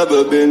than I've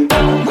ever been.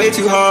 Way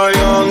too high,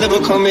 I'm never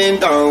coming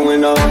down.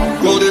 When I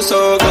roll this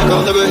up like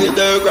I'll never hit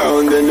the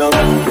ground. And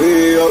I'm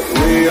way up,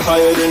 way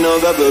higher than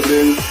I've ever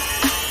been.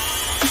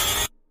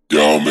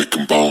 Y'all make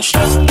 'em bounce.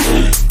 Y'all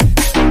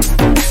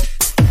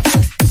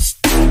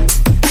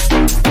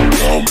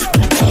make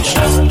 'em bounce.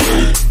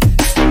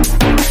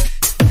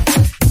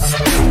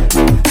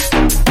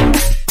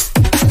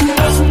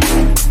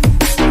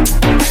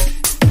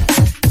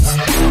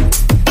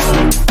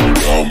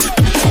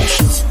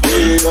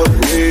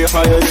 Way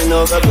higher than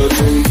I've ever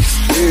been.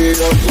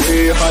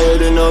 Way higher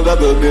than I've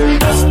ever been.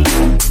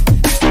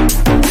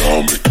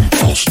 Y'all make 'em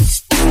bounce.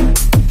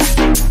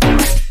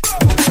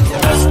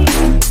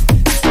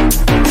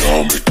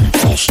 Y'all make 'em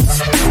bounce.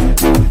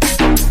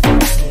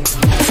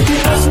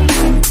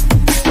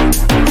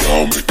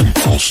 Y'all make 'em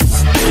bounce.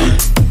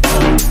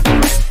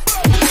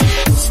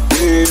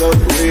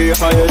 Way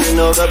higher than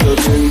I've ever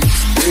been.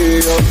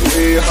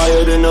 Way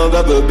higher than I've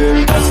ever been.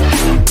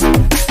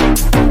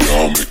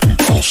 Y'all make 'em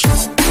bounce.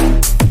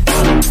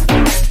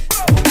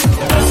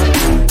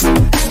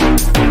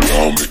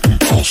 Y'all make 'em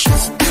bounce.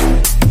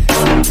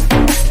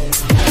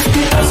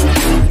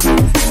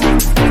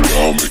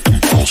 Y'all make 'em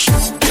bounce.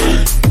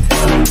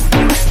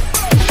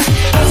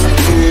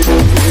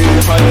 Way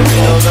higher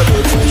than I've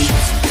ever been.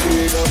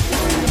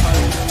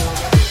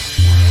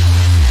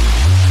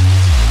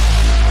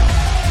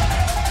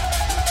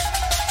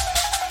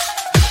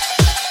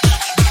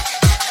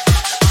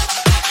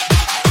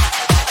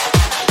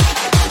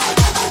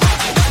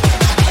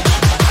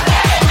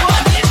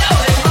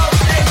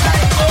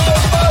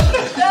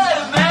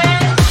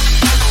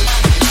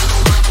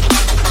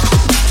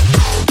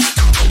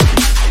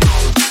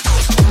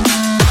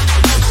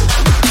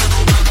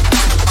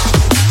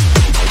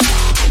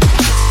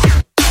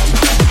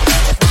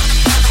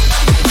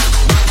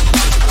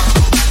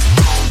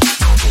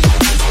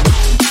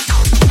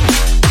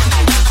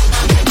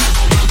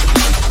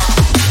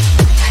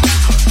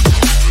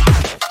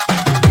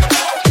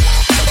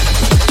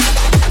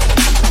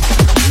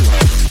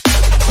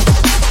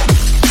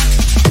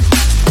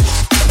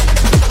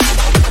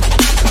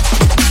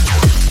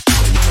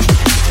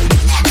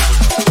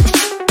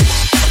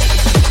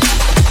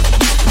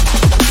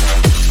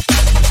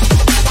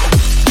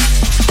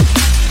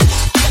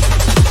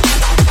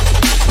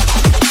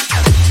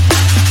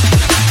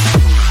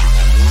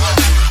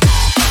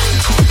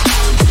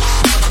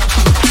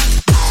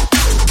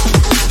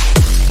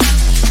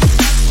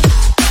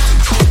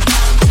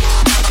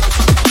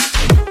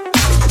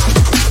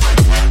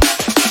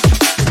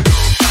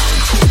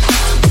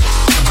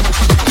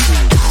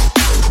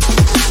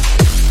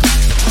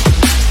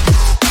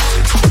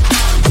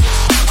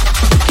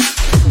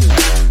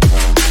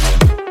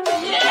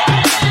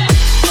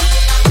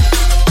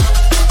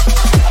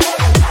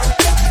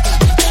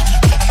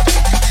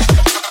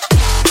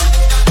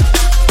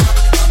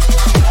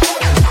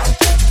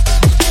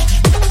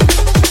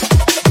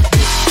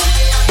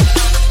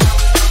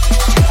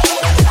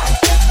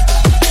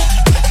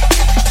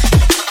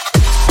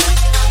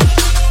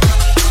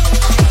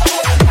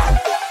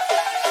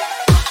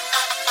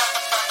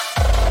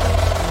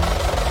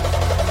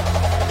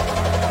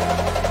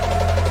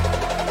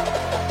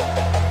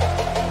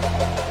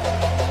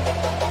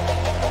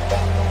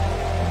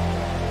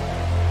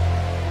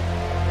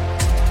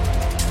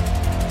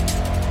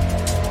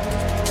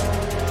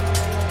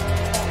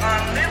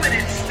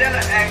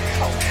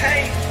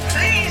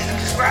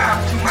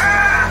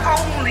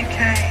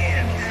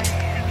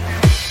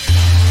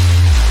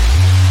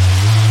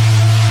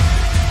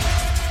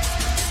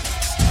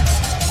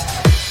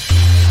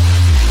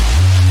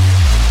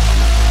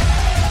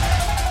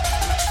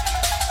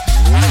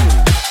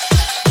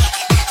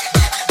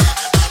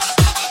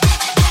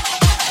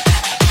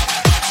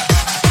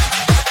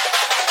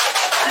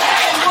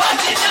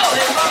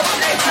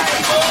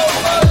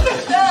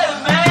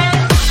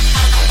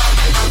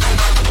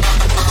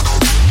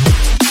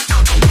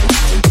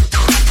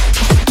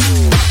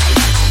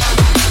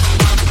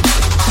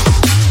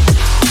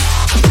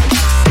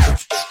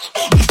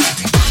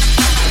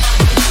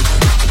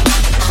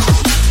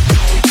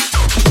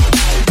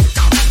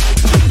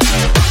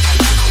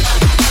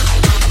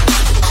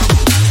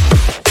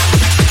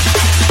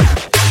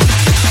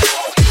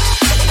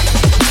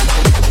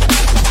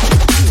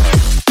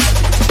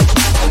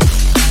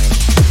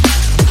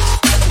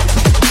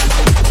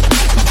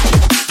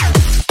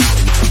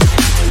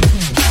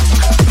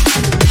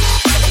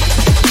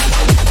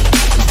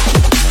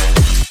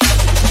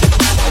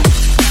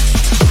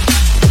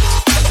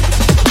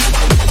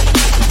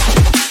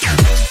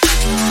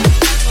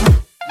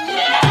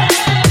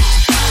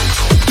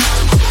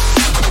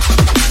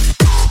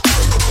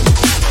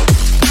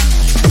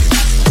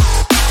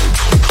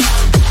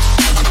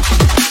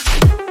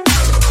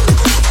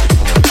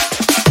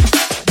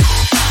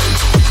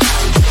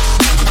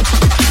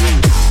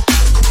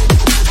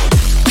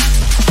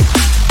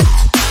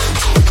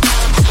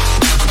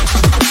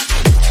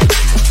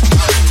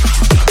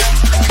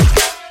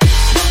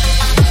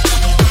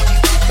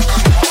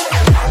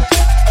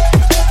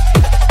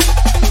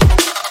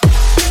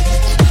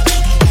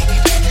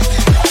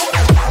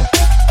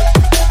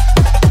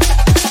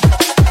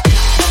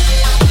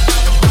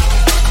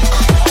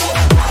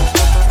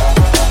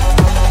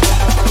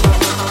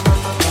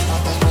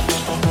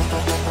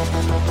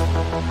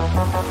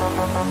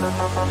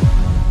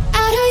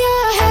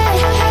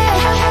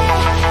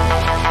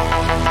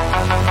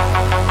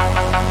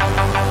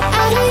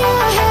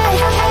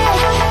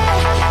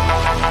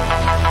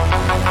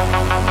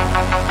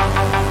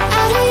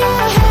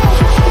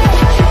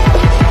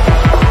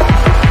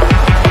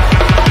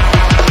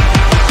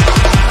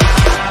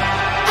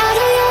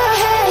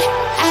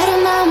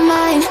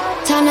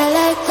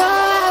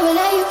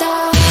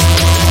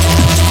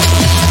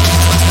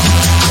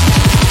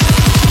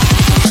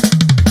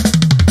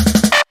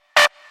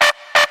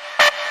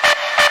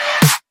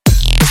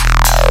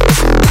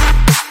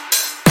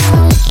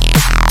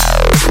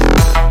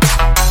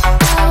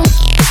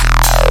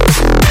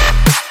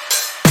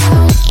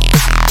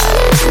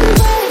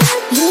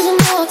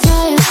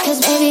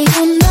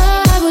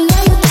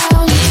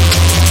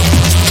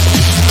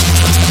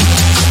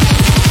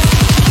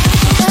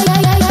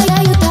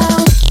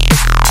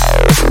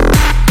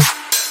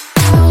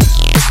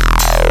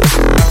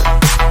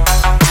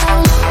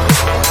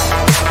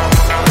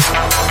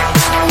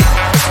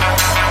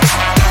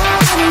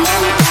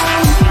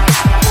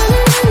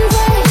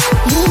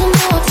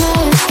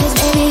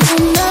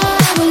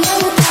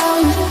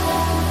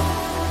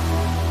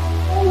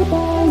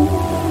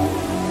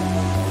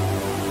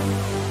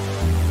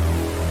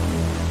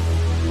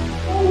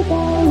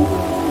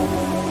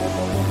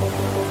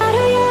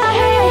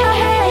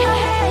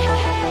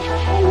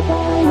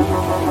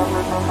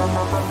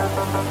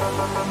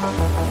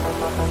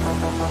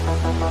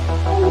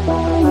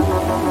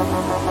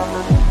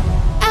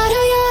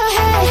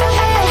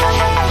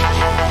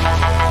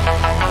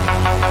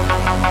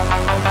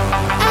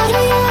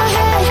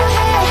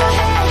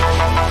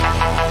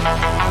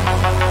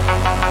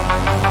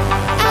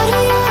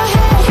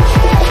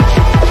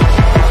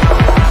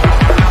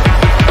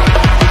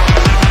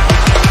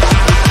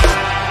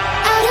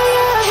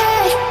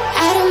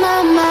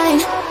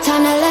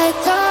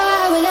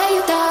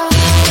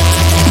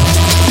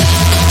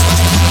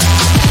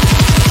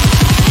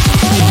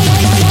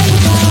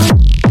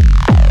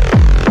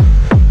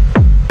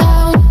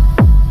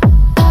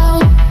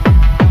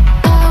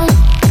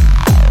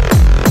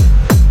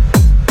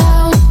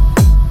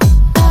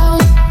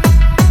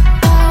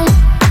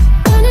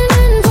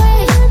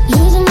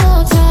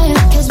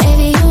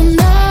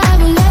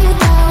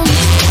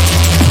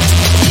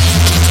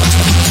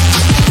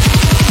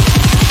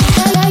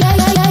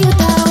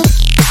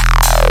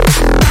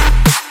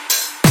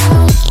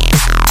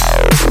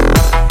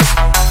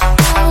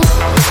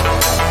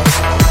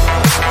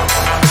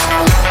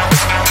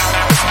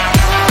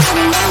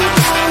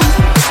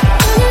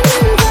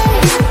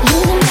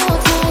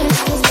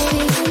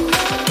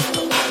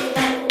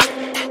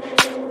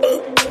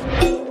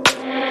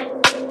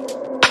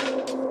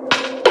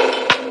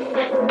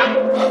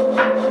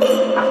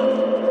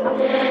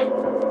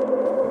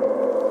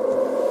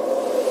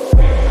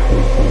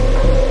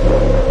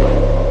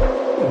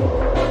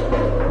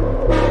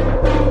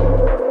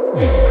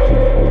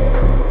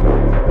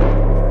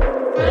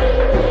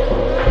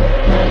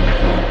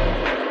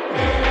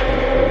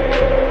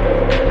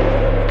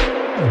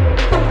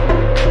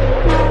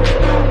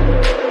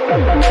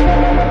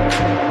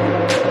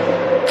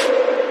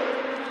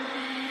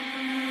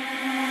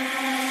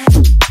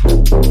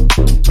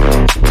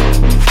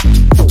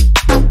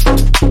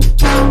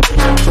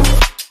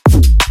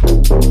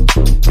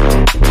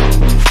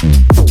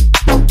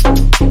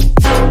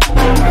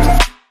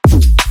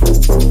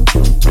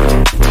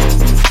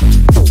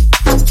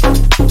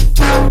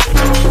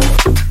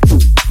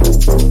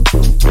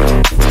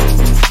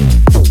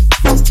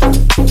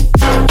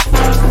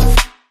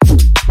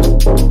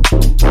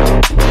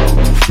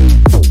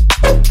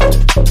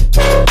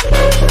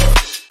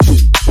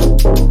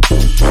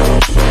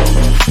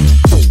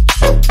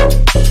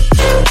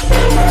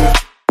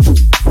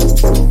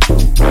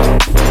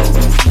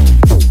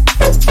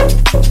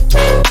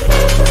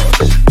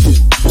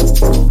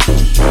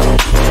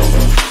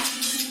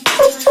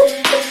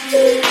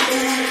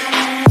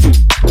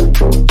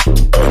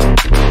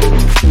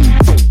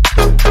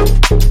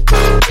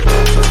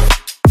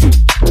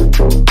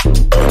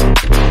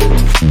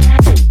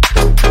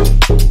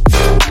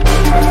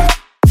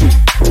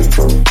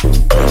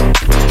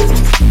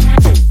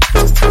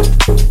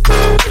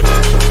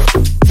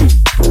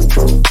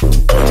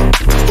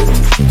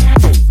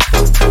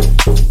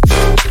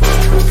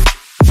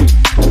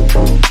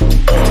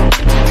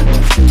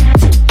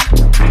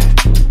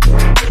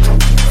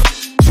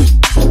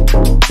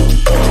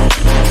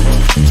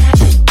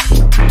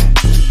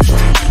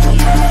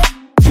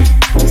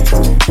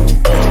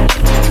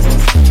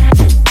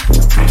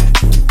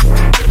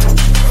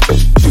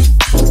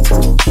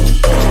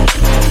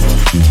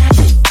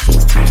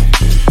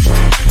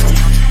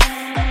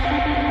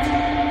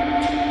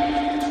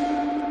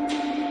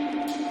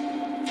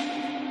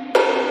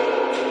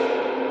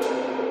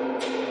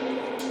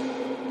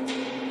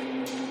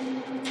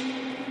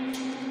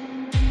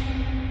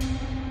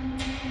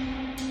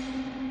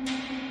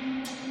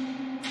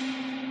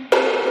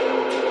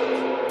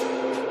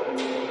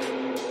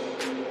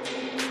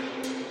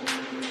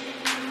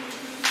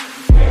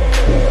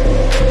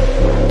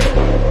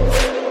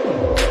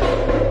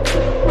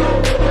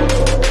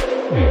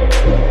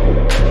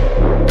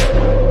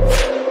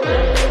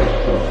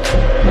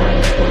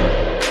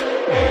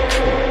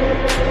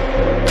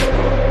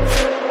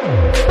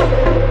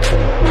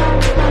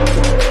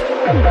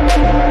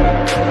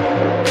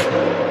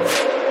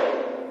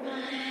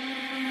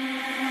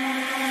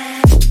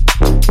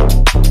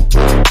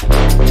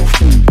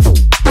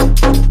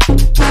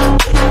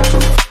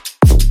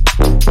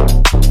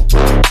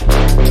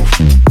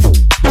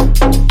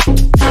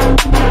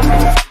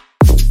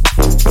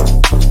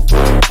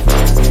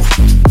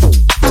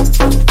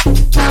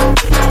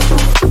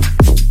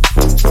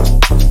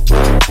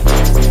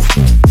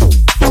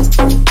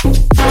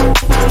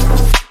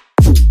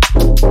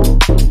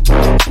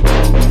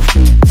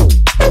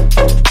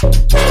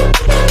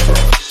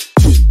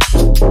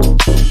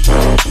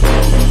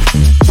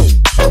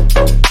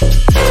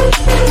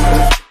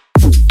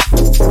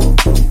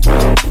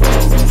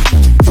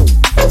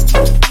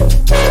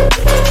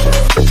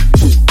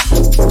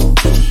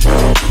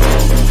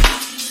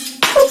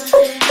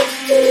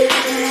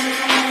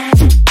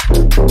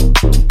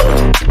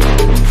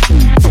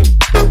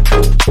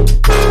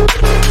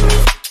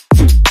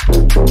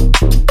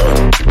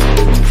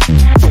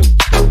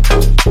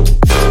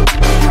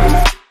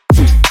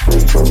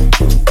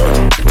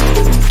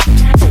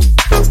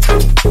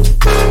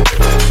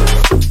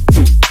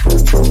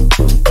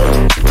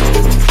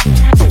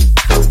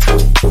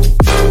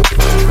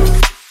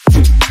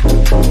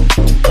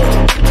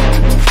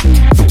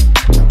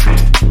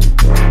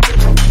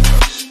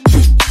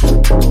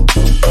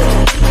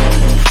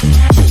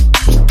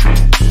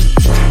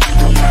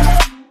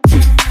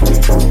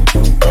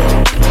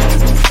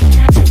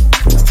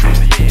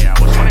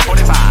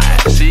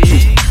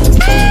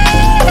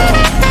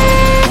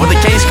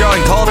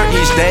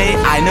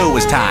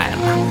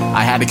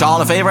 to call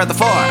in a favor at the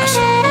force.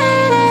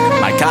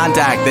 My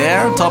contact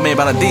there told me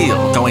about a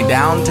deal going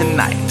down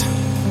tonight.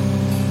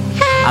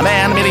 A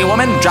man meeting a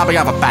woman, dropping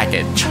off a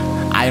package.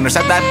 I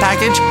intercept that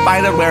package,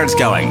 find out where it's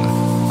going.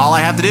 All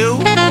I have to do,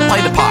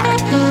 play the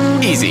part.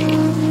 Easy.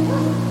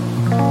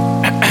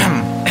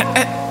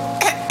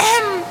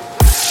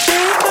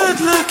 Good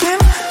looking.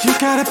 You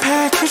got a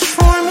package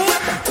for me?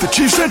 The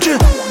chief sent you?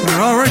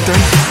 Alright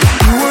then.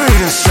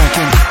 Wait a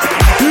second.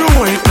 You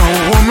ain't no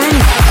woman.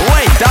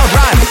 Wait, don't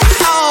run.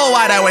 Oh,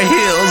 why'd I wear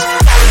heels?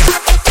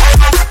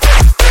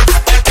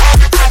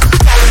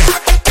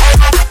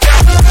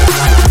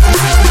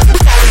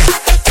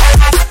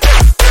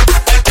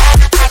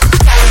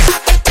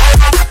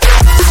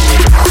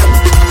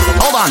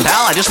 Hold on,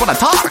 pal, I just want to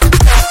talk.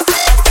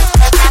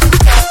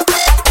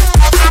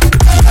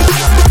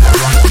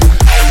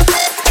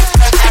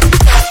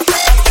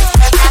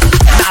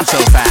 Not so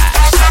fast.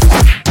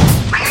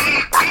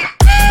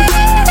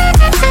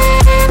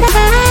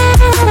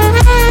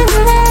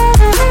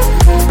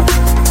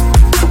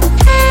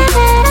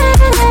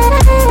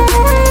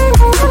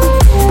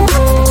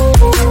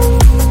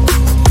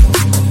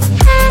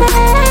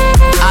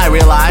 I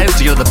realized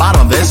to get to the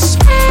bottom of this,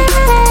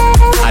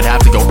 I'd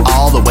have to go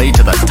all the way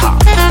to the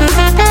top.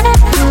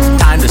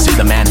 Time to see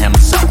the man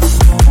himself.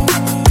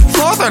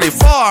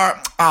 434?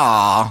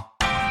 Aww.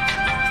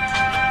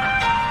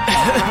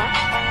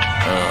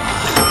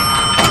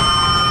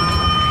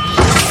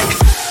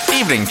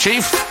 Evening,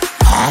 Chief.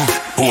 Huh?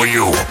 Who are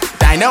you?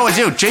 I know it's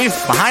you, Chief.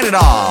 Behind it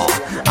all.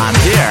 I'm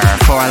here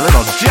for a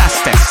little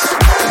justice.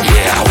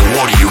 Yeah,